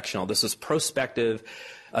cross-sectional. This is prospective.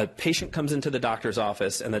 A patient comes into the doctor's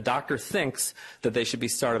office, and the doctor thinks that they should be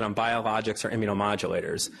started on biologics or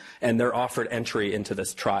immunomodulators, and they're offered entry into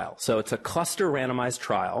this trial. So it's a cluster randomized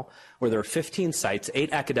trial where there are 15 sites,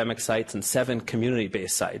 8 academic sites and 7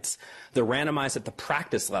 community-based sites. They're randomized at the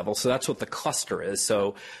practice level, so that's what the cluster is.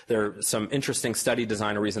 So there are some interesting study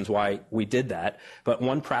design reasons why we did that, but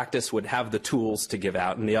one practice would have the tools to give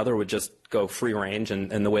out, and the other would just go free range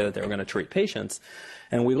in the way that they were going to treat patients.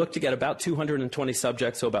 And we looked to get about 220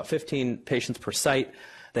 subjects, so about 15 patients per site.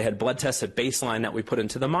 They had blood tests at baseline that we put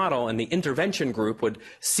into the model, and the intervention group would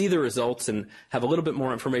see the results and have a little bit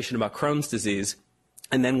more information about Crohn's disease,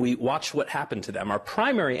 and then we watched what happened to them. Our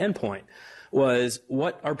primary endpoint was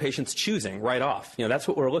what are patients choosing right off. That's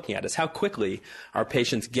what we're looking at, is how quickly are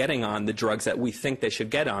patients getting on the drugs that we think they should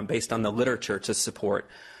get on based on the literature to support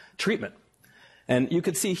treatment. And you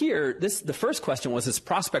could see here, the first question was, is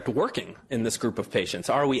Prospect working in this group of patients?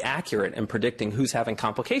 Are we accurate in predicting who's having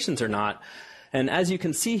complications or not? And as you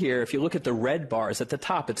can see here, if you look at the red bars at the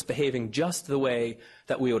top, it's behaving just the way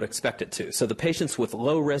that we would expect it to. So the patients with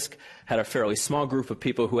low risk had a fairly small group of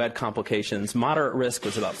people who had complications. Moderate risk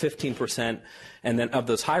was about 15%. And then of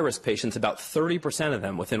those high-risk patients, about 30% of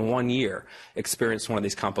them within 1 year experienced one of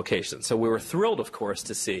these complications. So we were thrilled, of course,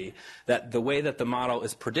 to see that the way that the model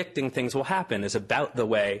is predicting things will happen is about the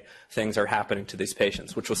way things are happening to these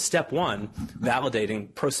patients, which was step one,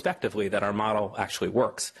 validating prospectively that our model actually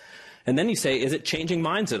works. And then you say, is it changing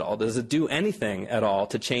minds at all? Does it do anything at all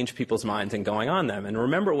to change people's minds and going on them? And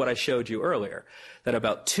remember what I showed you earlier, that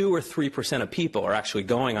about 2 or 3% of people are actually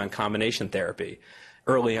going on combination therapy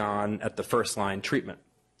early on at the first line treatment.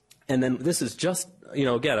 And then this is just,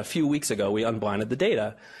 again, a few weeks ago, we unblinded the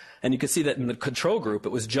data. And you can see that in the control group,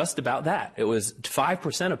 it was just about that. It was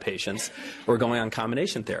 5% of patients were going on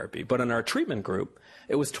combination therapy. But in our treatment group,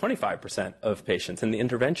 it was 25% of patients in the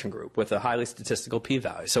intervention group with a highly statistical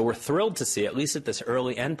p-value. So we're thrilled to see, at least at this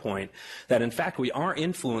early endpoint, that in fact we are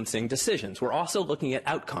influencing decisions. We're also looking at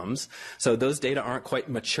outcomes. So those data aren't quite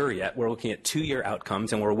mature yet. We're looking at 2-year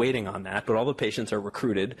outcomes, and we're waiting on that. But all the patients are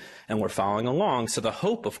recruited, and we're following along. So the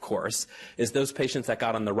hope, of course, is those patients that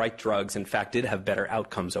got on the right drugs, in fact, did have better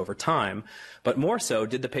outcomes over time. But more so,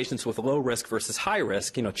 did the patients with low risk versus high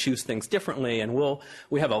risk, choose things differently? And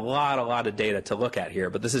we have a lot of data to look at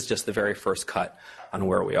here, but this is just the very first cut on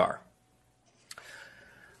where we are.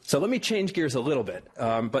 So let me change gears a little bit,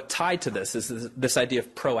 but tied to this is this idea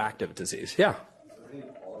of proactive disease. Yeah? Is there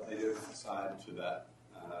any qualitative side to that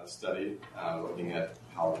study, looking at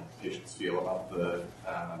how patients feel about the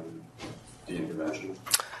intervention?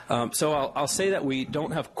 So I'll say that we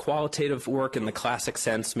don't have qualitative work in the classic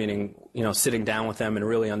sense, meaning sitting down with them and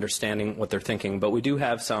really understanding what they're thinking. But we do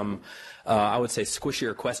have some, I would say,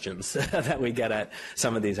 squishier questions that we get at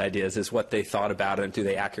some of these ideas, is what they thought about it and do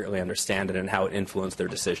they accurately understand it and how it influenced their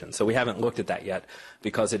decision. So we haven't looked at that yet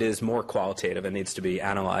because it is more qualitative and needs to be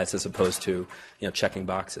analyzed as opposed to checking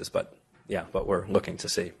boxes. But yeah, what we're looking to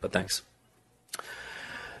see. But thanks.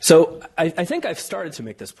 So I think I've started to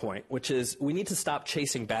make this point, which is we need to stop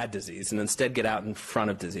chasing bad disease and instead get out in front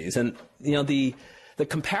of disease. And the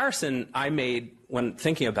comparison I made when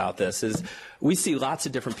thinking about this is we see lots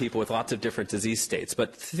of different people with lots of different disease states,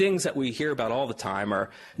 but things that we hear about all the time are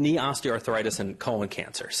knee osteoarthritis and colon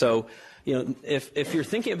cancer. So if you're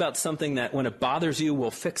thinking about something that when it bothers you,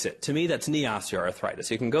 we'll fix it. To me, that's knee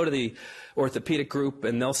osteoarthritis. You can go to the orthopedic group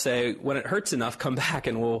and they'll say, when it hurts enough, come back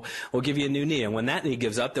and we'll give you a new knee. And when that knee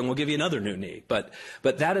gives up, then we'll give you another new knee. But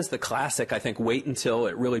that is the classic, I think, wait until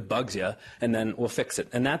it really bugs you and then we'll fix it.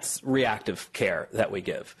 And that's reactive care that we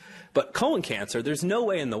give. But colon cancer, there's no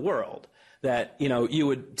way in the world that, you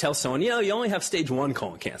would tell someone, you only have stage 1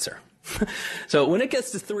 colon cancer. So when it gets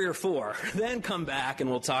to 3 or 4, then come back and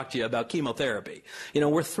we'll talk to you about chemotherapy.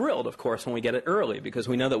 We're thrilled, of course, when we get it early because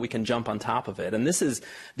we know that we can jump on top of it. And this is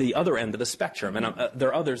the other end of the spectrum. And there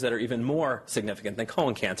are others that are even more significant than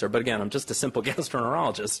colon cancer. But again, I'm just a simple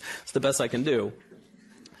gastroenterologist. It's the best I can do.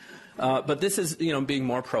 But this is, being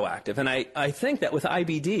more proactive. And I think that with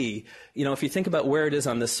IBD, if you think about where it is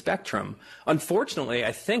on this spectrum, unfortunately,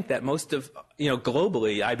 I think that most of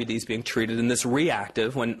globally, IBD is being treated in this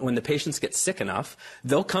reactive. When the patients get sick enough,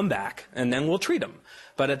 they'll come back, and then we'll treat them.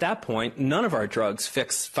 But at that point, none of our drugs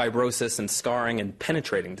fix fibrosis and scarring and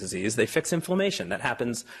penetrating disease. They fix inflammation. That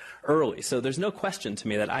happens early. So there's no question to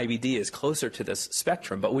me that IBD is closer to this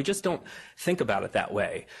spectrum, but we just don't think about it that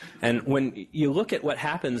way. And when you look at what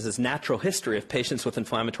happens as natural history of patients with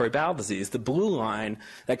inflammatory bowel disease, the blue line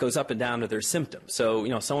that goes up and down to their symptoms.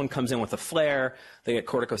 So, someone comes in with a flare, they get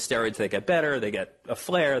corticosteroids, they get better. They get a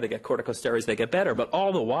flare, they get corticosteroids, they get better. But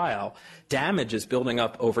all the while, damage is building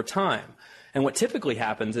up over time. And what typically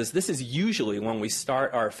happens is this is usually when we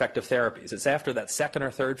start our effective therapies. It's after that second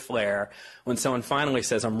or third flare when someone finally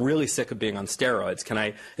says, I'm really sick of being on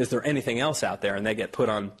steroids. Is there anything else out there? And they get put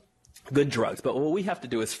on good drugs. But what we have to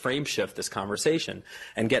do is frame shift this conversation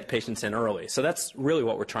and get patients in early. So that's really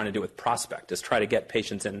what we're trying to do with Prospect, is try to get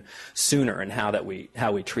patients in sooner and how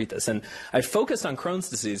we treat this. And I focused on Crohn's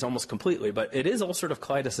disease almost completely, but it is ulcerative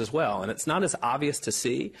colitis as well. And it's not as obvious to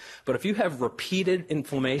see, but if you have repeated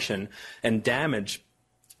inflammation and damage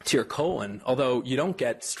to your colon, although you don't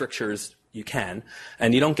get strictures, you can,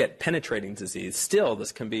 and you don't get penetrating disease, still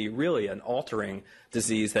this can be really an altering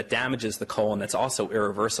disease that damages the colon that's also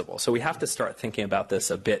irreversible. So we have to start thinking about this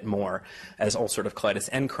a bit more as ulcerative colitis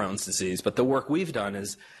and Crohn's disease. But the work we've done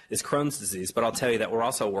is Crohn's disease. But I'll tell you that we're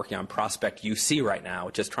also working on Prospect UC right now,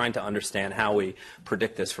 which is trying to understand how we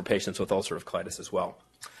predict this for patients with ulcerative colitis as well.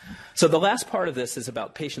 So the last part of this is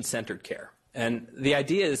about patient-centered care. And the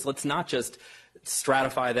idea is let's not just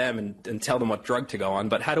stratify them and tell them what drug to go on,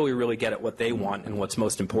 but how do we really get at what they want and what's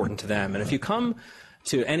most important to them? And if you come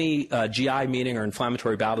to any GI meeting or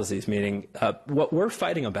inflammatory bowel disease meeting, what we're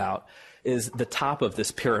fighting about is the top of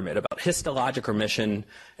this pyramid, about histologic remission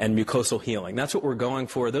and mucosal healing. That's what we're going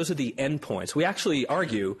for. Those are the endpoints. We actually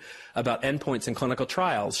argue about endpoints in clinical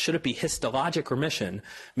trials. Should it be histologic remission,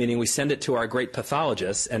 meaning we send it to our great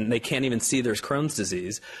pathologists and they can't even see there's Crohn's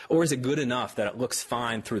disease, or is it good enough that it looks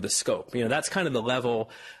fine through the scope? That's kind of the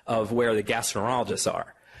level of where the gastroenterologists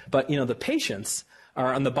are. But, the patients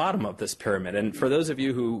are on the bottom of this pyramid. And for those of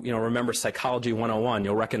you who remember Psychology 101,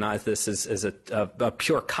 you'll recognize this as a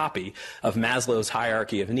pure copy of Maslow's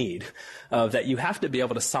hierarchy of need, that you have to be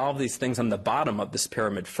able to solve these things on the bottom of this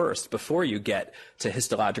pyramid first before you get to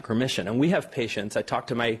histologic remission. And we have patients, I talked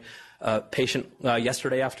to my patient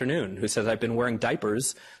yesterday afternoon who says, I've been wearing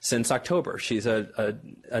diapers since October. She's a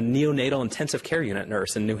neonatal intensive care unit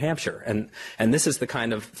nurse in New Hampshire. And this is the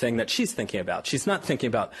kind of thing that she's thinking about. She's not thinking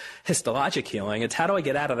about histologic healing. It's how do I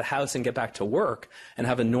get out of the house and get back to work and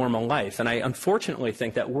have a normal life? And I unfortunately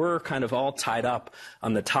think that we're kind of all tied up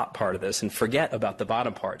on the top part of this and forget about the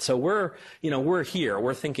bottom part. So we're here.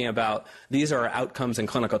 We're thinking about these are our outcomes in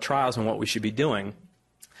clinical trials and what we should be doing.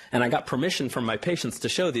 And I got permission from my patients to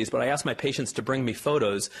show these, but I asked my patients to bring me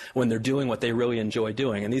photos when they're doing what they really enjoy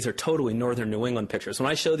doing. And these are totally northern New England pictures.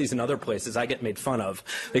 When I show these in other places, I get made fun of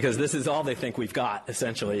because this is all they think we've got,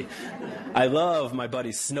 essentially. I love my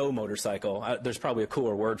buddy's snow motorcycle. There's probably a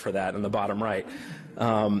cooler word for that in the bottom right.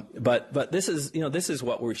 But this is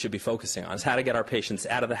what we should be focusing on, is how to get our patients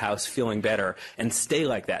out of the house feeling better and stay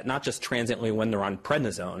like that, not just transiently when they're on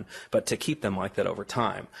prednisone, but to keep them like that over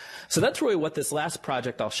time. So that's really what this last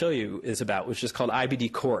project I'll show you is about, which is called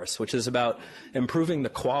IBD Chorus, which is about improving the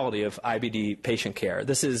quality of IBD patient care.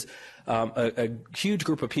 This is a huge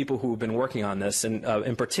group of people who have been working on this, and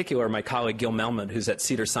in particular my colleague Gil Melman, who's at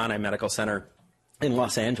Cedars-Sinai Medical Center in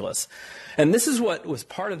Los Angeles. And this is what was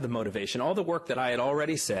part of the motivation, all the work that I had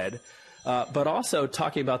already said, but also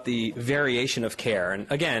talking about the variation of care. And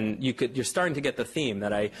again, you're starting to get the theme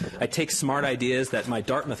that I take smart ideas that my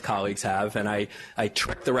Dartmouth colleagues have, and I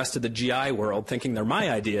trick the rest of the GI world thinking they're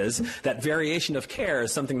my ideas. That variation of care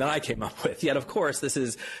is something that I came up with. Yet, of course, this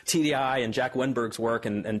is TDI and Jack Wenberg's work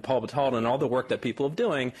and Paul Batalda and all the work that people are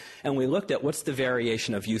doing. And we looked at what's the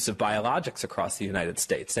variation of use of biologics across the United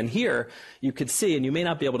States. And here you could see, and you may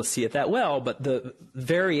not be able to see it that well, but the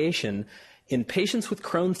variation in patients with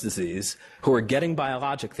Crohn's disease who are getting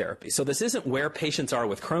biologic therapy. So this isn't where patients are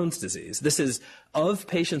with Crohn's disease. This is of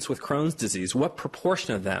patients with Crohn's disease, what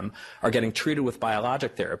proportion of them are getting treated with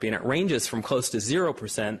biologic therapy. And it ranges from close to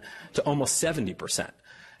 0% to almost 70%.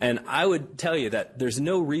 And I would tell you that there's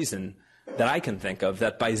no reason that I can think of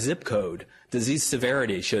that by zip code disease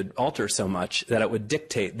severity should alter so much that it would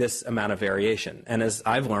dictate this amount of variation. And as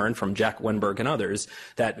I've learned from Jack Wenberg and others,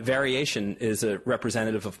 that variation is a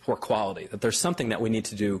representative of poor quality, that there's something that we need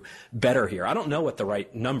to do better here. I don't know what the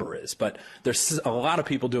right number is, but there's a lot of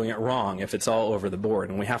people doing it wrong if it's all over the board,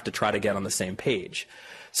 and we have to try to get on the same page.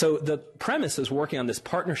 So the premise is working on this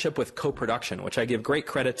partnership with co-production, which I give great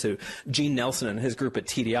credit to Gene Nelson and his group at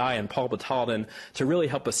TDI and Paul Batalden to really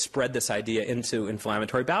help us spread this idea into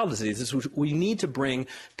inflammatory bowel diseases. We need to bring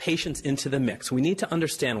patients into the mix. We need to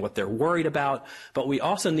understand what they're worried about, but we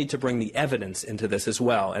also need to bring the evidence into this as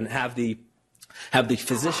well and have the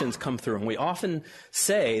physicians come through. And we often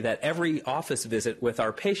say that every office visit with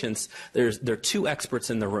our patients, there are two experts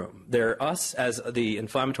in the room. They're us as the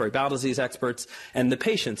inflammatory bowel disease experts and the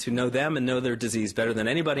patients who know them and know their disease better than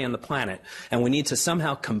anybody on the planet. And we need to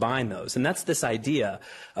somehow combine those. And that's this idea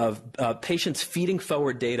of patients feeding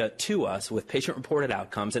forward data to us with patient-reported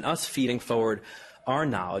outcomes and us feeding forward our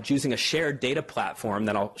knowledge using a shared data platform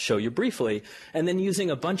that I'll show you briefly, and then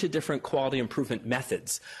using a bunch of different quality improvement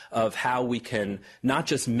methods of how we can not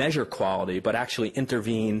just measure quality, but actually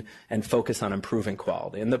intervene and focus on improving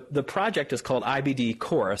quality. And the project is called IBD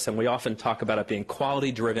Chorus, and we often talk about it being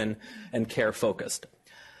quality-driven and care-focused.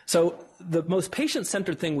 So the most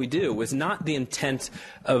patient-centered thing we do was not the intent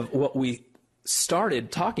of what we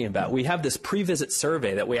started talking about. We have this pre-visit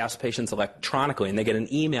survey that we ask patients electronically, and they get an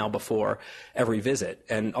email before every visit.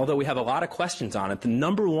 And although we have a lot of questions on it, the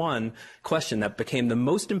number one question that became the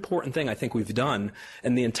most important thing I think we've done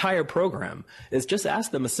in the entire program is just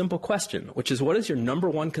ask them a simple question, which is, what is your number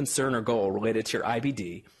one concern or goal related to your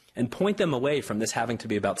IBD? And point them away from this having to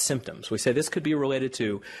be about symptoms. We say this could be related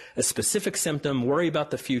to a specific symptom, worry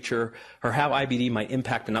about the future, or how IBD might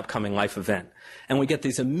impact an upcoming life event. And we get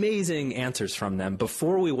these amazing answers from them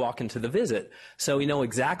before we walk into the visit, so we know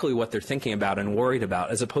exactly what they're thinking about and worried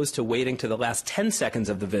about, as opposed to waiting to the last 10 seconds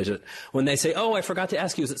of the visit when they say, oh, I forgot to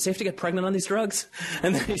ask you, is it safe to get pregnant on these drugs?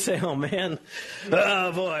 And then you say, oh, man,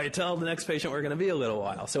 oh, boy, tell the next patient we're going to be a little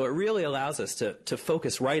while. So it really allows us to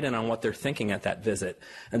focus right in on what they're thinking at that visit,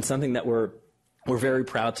 and something that we're very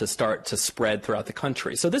proud to start to spread throughout the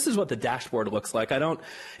country. So this is what the dashboard looks like. I don't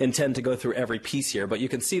intend to go through every piece here, but you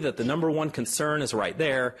can see that the number one concern is right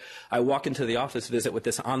there. I walk into the office visit with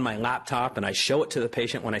this on my laptop, and I show it to the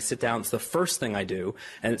patient when I sit down. It's the first thing I do,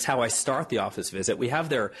 and it's how I start the office visit. We have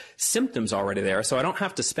their symptoms already there, so I don't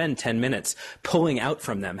have to spend 10 minutes pulling out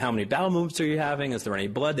from them. How many bowel movements are you having? Is there any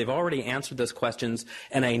blood? They've already answered those questions,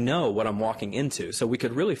 and I know what I'm walking into. So we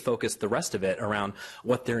could really focus the rest of it around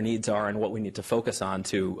what their needs are and what we need to focus on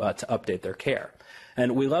to update their care.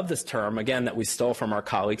 And we love this term, again, that we stole from our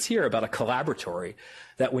colleagues here about a collaboratory,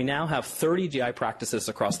 that we now have 30 GI practices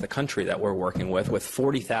across the country that we're working with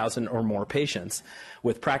 40,000 or more patients,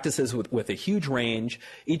 with practices with a huge range.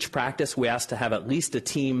 Each practice we ask to have at least a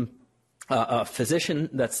team, a physician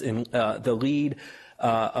that's in the lead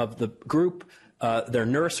of the group, their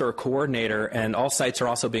nurse or a coordinator, and all sites are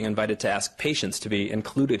also being invited to ask patients to be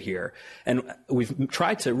included here. And we've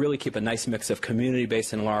tried to really keep a nice mix of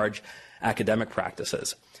community-based and large academic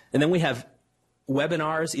practices. And then we have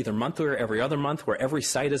webinars either monthly or every other month where every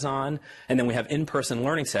site is on, and then we have in-person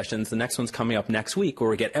learning sessions. The next one's coming up next week where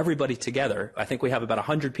we get everybody together. I think we have about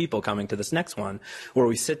 100 people coming to this next one, where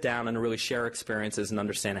we sit down and really share experiences and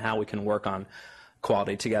understand how we can work on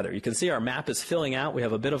quality together. You can see our map is filling out. We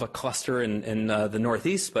have a bit of a cluster in the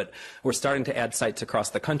Northeast, but we're starting to add sites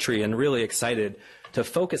across the country, and really excited to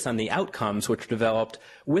focus on the outcomes which are developed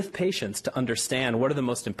with patients to understand what are the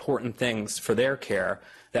most important things for their care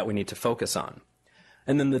that we need to focus on.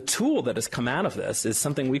 And then the tool that has come out of this is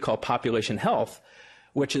something we call population health,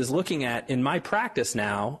 which is looking at, in my practice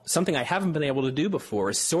now, something I haven't been able to do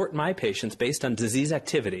before, is sort my patients based on disease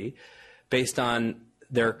activity, based on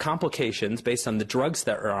their complications, based on the drugs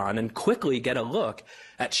that are on, and quickly get a look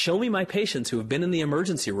at, show me my patients who have been in the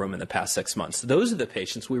emergency room in the past 6 months. Those are the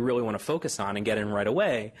patients we really want to focus on and get in right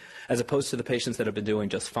away, as opposed to the patients that have been doing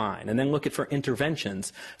just fine. And then look at for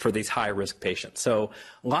interventions for these high-risk patients. So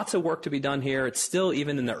lots of work to be done here. It's still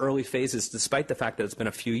even in the early phases, despite the fact that it's been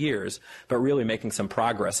a few years, but really making some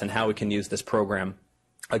progress in how we can use this program,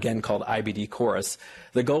 again called IBD Chorus.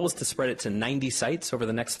 The goal is to spread it to 90 sites over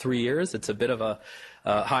the next 3 years. It's a bit of a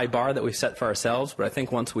high bar that we've set for ourselves, but I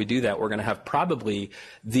think once we do that, we're going to have probably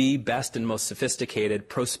the best and most sophisticated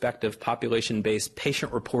prospective population-based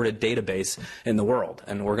patient-reported database in the world,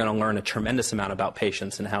 and we're going to learn a tremendous amount about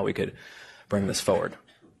patients and how we could bring this forward.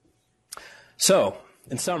 So,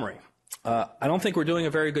 in summary, I don't think we're doing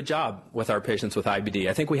a very good job with our patients with IBD.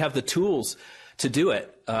 I think we have the tools to do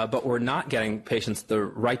it, but we're not getting patients the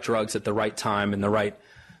right drugs at the right time in the right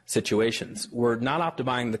situations. We're not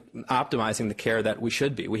optimizing the care that we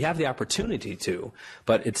should be. We have the opportunity to,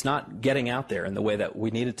 but it's not getting out there in the way that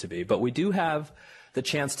we need it to be. But we do have the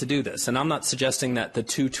chance to do this. And I'm not suggesting that the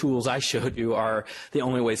 2 tools I showed you are the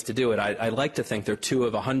only ways to do it. I like to think they're 2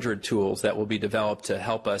 of 100 tools that will be developed to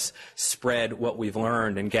help us spread what we've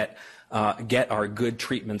learned and get get our good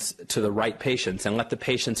treatments to the right patients and let the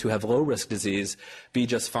patients who have low-risk disease be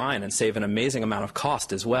just fine and save an amazing amount of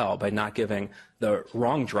cost as well by not giving the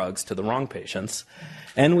wrong drugs to the wrong patients.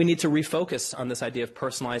 And we need to refocus on this idea of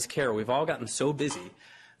personalized care. We've all gotten so busy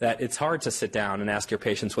that it's hard to sit down and ask your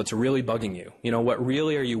patients what's really bugging you. You know, what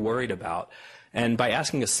really are you worried about? And by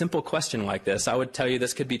asking a simple question like this, I would tell you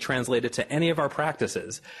this could be translated to any of our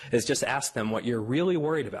practices, is just ask them what you're really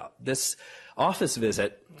worried about. This office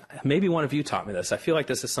visit, maybe one of you taught me this. I feel like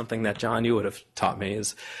this is something that, John, you would have taught me,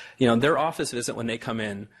 is, you know, their office visit when they come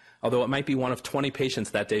in, although it might be one of 20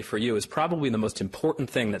 patients that day for you, is probably the most important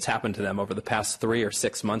thing that's happened to them over the past 3 or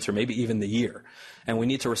 6 months or maybe even the year. And we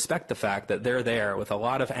need to respect the fact that they're there with a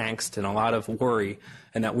lot of angst and a lot of worry,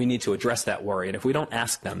 and that we need to address that worry. And if we don't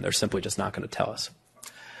ask them, they're simply just not going to tell us.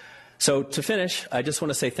 So to finish, I just want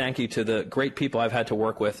to say thank you to the great people I've had to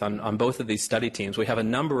work with on both of these study teams. We have a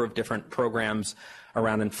number of different programs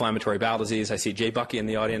around inflammatory bowel disease. I see Jay Bucky in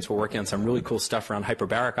the audience. We're working on some really cool stuff around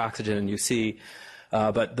hyperbaric oxygen and UC.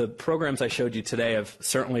 But the programs I showed you today have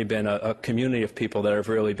certainly been a community of people that have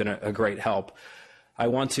really been a great help. I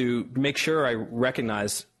want to make sure I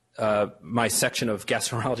recognize my section of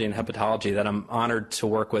gastroenterology and hepatology that I'm honored to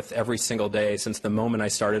work with every single day since the moment I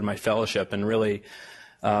started my fellowship, and really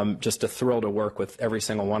just a thrill to work with every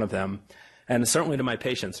single one of them. And certainly to my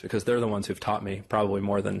patients, because they're the ones who've taught me probably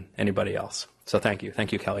more than anybody else. So thank you.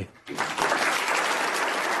 Thank you, Kelly.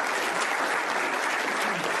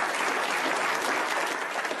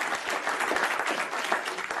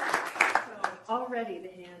 Already the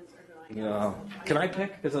hands are going Yeah. up. Can I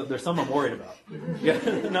pick? Because there's some I'm worried about. Yeah.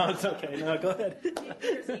 No, it's okay. No, go ahead.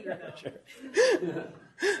 Sure. Thank you.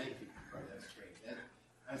 That's great.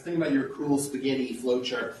 I was thinking about your cool spaghetti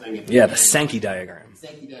flowchart thing. Yeah, the Sankey diagram.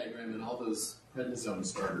 Sankey diagram and all those prednisone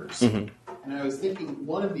starters. Mm-hmm. And I was thinking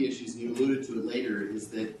one of the issues, and you alluded to it later, is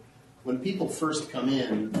that when people first come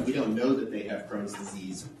in, we don't know that they have Crohn's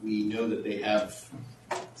disease. We know that they have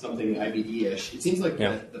something IBD-ish. It seems like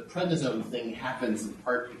the prednisone thing happens in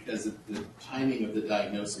part because of the timing of the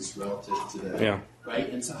diagnosis relative to the right.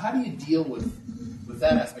 And so, how do you deal with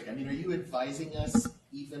that aspect? I mean, are you advising us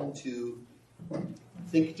even to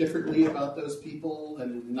think differently about those people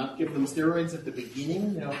and not give them steroids at the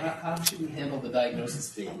beginning? You know, how should we handle the diagnosis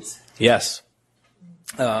phase? Yes.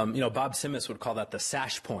 Bob Simmons would call that the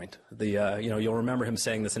sash point. You'll remember him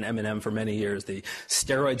saying this in M&M for many years. The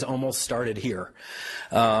steroids almost started here.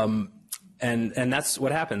 And that's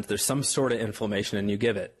what happens. There's some sort of inflammation and you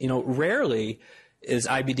give it. You know, rarely is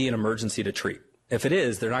IBD an emergency to treat. If it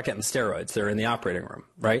is, they're not getting steroids. They're in the operating room,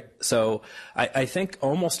 right? So I think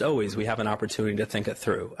almost always we have an opportunity to think it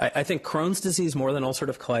through. I think Crohn's disease more than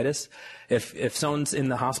ulcerative colitis, if someone's in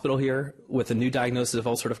the hospital here with a new diagnosis of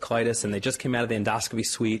ulcerative colitis and they just came out of the endoscopy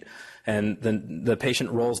suite and then the patient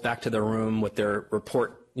rolls back to their room with their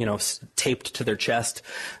report, taped to their chest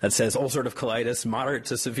that says ulcerative colitis, moderate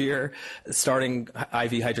to severe, starting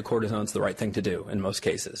IV hydrocortisone is the right thing to do in most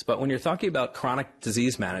cases. But when you're talking about chronic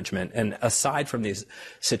disease management, and aside from these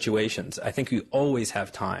situations, I think you always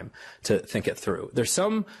have time to think it through. There's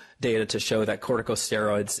some data to show that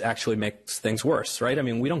corticosteroids actually makes things worse, right? I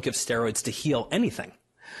mean, we don't give steroids to heal anything.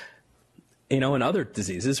 In other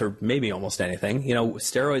diseases, or maybe almost anything,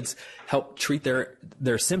 steroids help treat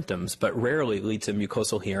their symptoms, but rarely lead to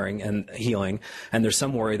mucosal healing, and there's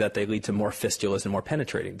some worry that they lead to more fistulas and more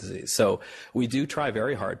penetrating disease. So we do try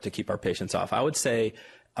very hard to keep our patients off. I would say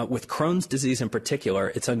with Crohn's disease in particular,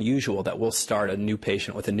 it's unusual that we'll start a new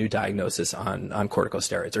patient with a new diagnosis on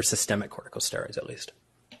corticosteroids, or systemic corticosteroids at least.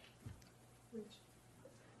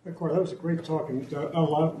 Hey, Corey, that was a great talk, and a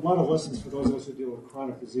lot of lessons for those of us who deal with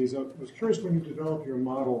chronic disease. I was curious when you developed your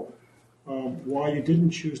model, why you didn't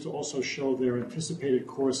choose to also show their anticipated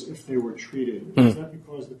course if they were treated. Is that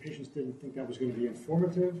because the patients didn't think that was going to be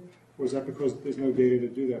informative, or is that because there's no data to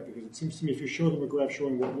do that? Because it seems to me if you show them a graph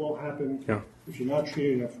showing what will happen if you're not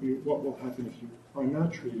treated, and what will happen if you are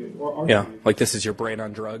not treated or are treated. Like this is your brain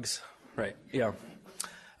on drugs, right? Yeah.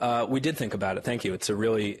 We did think about it. Thank you. It's a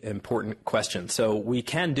really important question. So we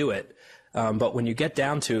can do it, but when you get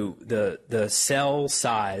down to the cell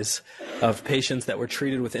size of patients that were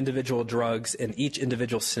treated with individual drugs in each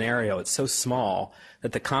individual scenario, it's so small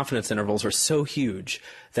that the confidence intervals are so huge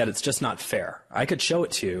that it's just not fair. I could show it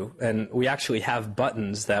to you, and we actually have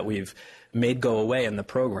buttons that we've made go away in the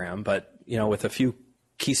program, but with a few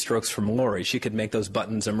keystrokes from Lori, she could make those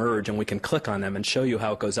buttons emerge, and we can click on them and show you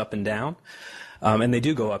how it goes up and down. And they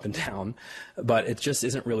do go up and down, but it just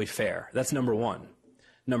isn't really fair. That's number one.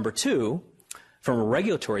 Number two, from a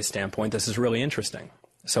regulatory standpoint, this is really interesting.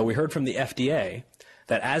 So we heard from the FDA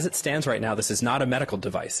that as it stands right now, this is not a medical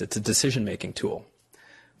device. It's a decision-making tool.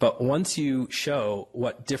 But once you show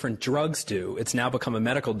what different drugs do, it's now become a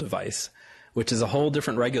medical device, which is a whole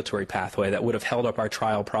different regulatory pathway that would have held up our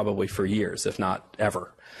trial probably for years, if not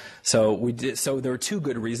ever. So there were two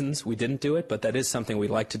good reasons we didn't do it, but that is something we'd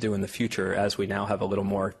like to do in the future as we now have a little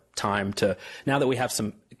more time to, now that we have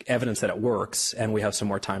some evidence that it works and we have some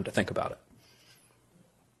more time to think about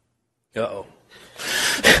it. Uh-oh.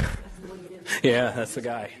 Yeah, that's the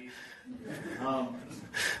guy.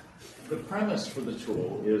 The premise for the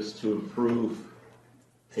tool is to improve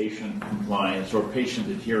patient compliance or patient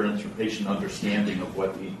adherence or patient understanding of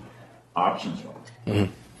what the options are.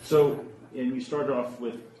 Mm-hmm. So, and you started off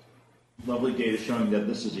with lovely data showing that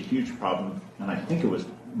this is a huge problem, and I think it was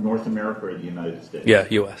North America or the United States. Yeah,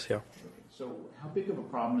 U.S., yeah. So how big of a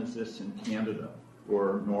problem is this in Canada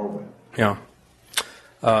or Norway? Yeah.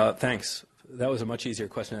 Thanks. That was a much easier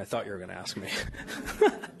question than I thought you were going to ask me.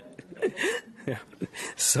 Yeah.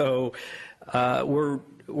 So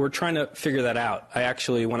we're trying to figure that out. I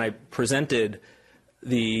actually, when I presented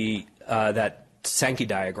that Sankey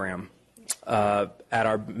diagram at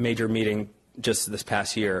our major meeting just this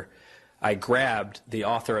past year, I grabbed the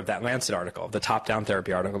author of that Lancet article, the top-down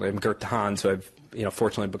therapy article, named Gert de Haans, who I've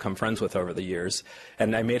fortunately become friends with over the years,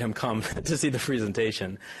 and I made him come to see the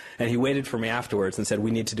presentation, and he waited for me afterwards and said,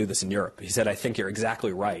 "We need to do this in Europe." He said, "I think you're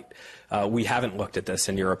exactly right. We haven't looked at this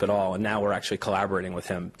in Europe at all, and now we're actually collaborating with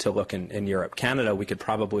him to look in Europe. Canada, we could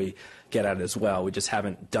probably get at as well. We just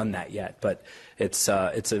haven't done that yet, but it's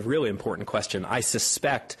a really important question. I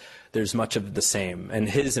suspect there's much of the same, and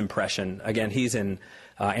his impression, again, he's in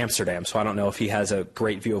Amsterdam, so I don't know if he has a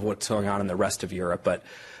great view of what's going on in the rest of Europe, but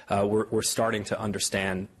we're starting to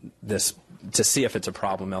understand this to see if it's a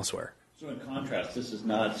problem elsewhere. So in contrast, this is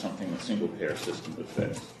not something a single-payer system would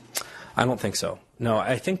fix. I don't think so. No,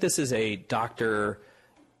 I think this is a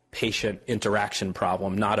doctor-patient interaction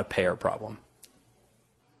problem, not a payer problem.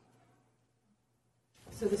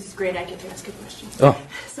 So this is great. I get to ask a question. Oh.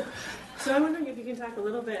 So I'm wondering if you can talk a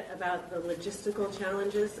little bit about the logistical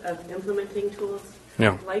challenges of implementing tools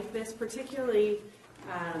like this, particularly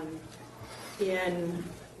in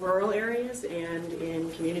rural areas and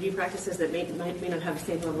in community practices that may not have the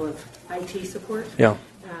same level of IT support. Yeah.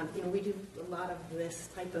 We do a lot of this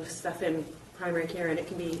type of stuff in primary care, and it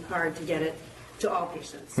can be hard to get it to all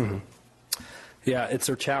patients. Mm-hmm. Yeah, it's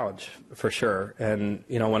a challenge for sure. And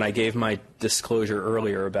when I gave my disclosure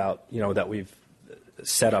earlier about that we've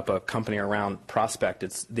set up a company around Prospect,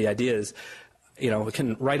 the idea is we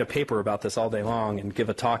can write a paper about this all day long and give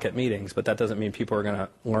a talk at meetings, but that doesn't mean people are going to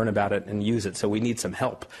learn about it and use it. So we need some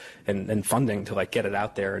help and funding to get it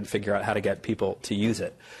out there and figure out how to get people to use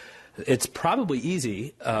it. It's probably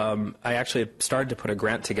easy. I actually started to put a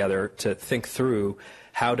grant together to think through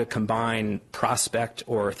how to combine Prospect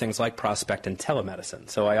or things like Prospect and telemedicine.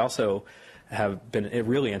 So I also have been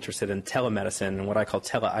really interested in telemedicine and what I call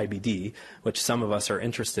tele-IBD, which some of us are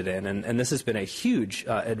interested in. And this has been a huge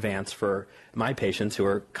advance for my patients who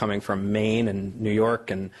are coming from Maine and New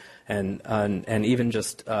York and even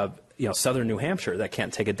just southern New Hampshire that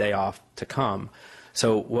can't take a day off to come.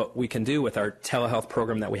 So what we can do with our telehealth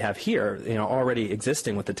program that we have here, already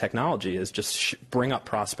existing with the technology, is just bring up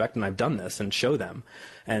Prospect, and I've done this, and show them.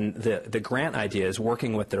 And the grant idea is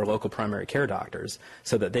working with their local primary care doctors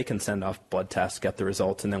so that they can send off blood tests, get the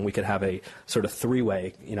results, and then we could have a sort of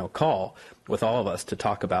three-way, call with all of us to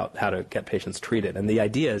talk about how to get patients treated. And the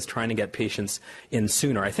idea is trying to get patients in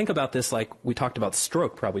sooner. I think about this like we talked about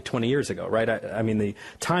stroke probably 20 years ago, right? I mean, the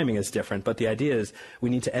timing is different, but the idea is we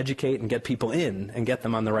need to educate and get people in and get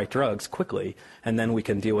them on the right drugs quickly, and then we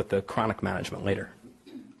can deal with the chronic management later.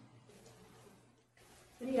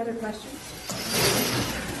 Any other questions?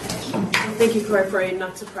 Thank you, Corey, for a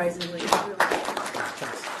not surprisingly really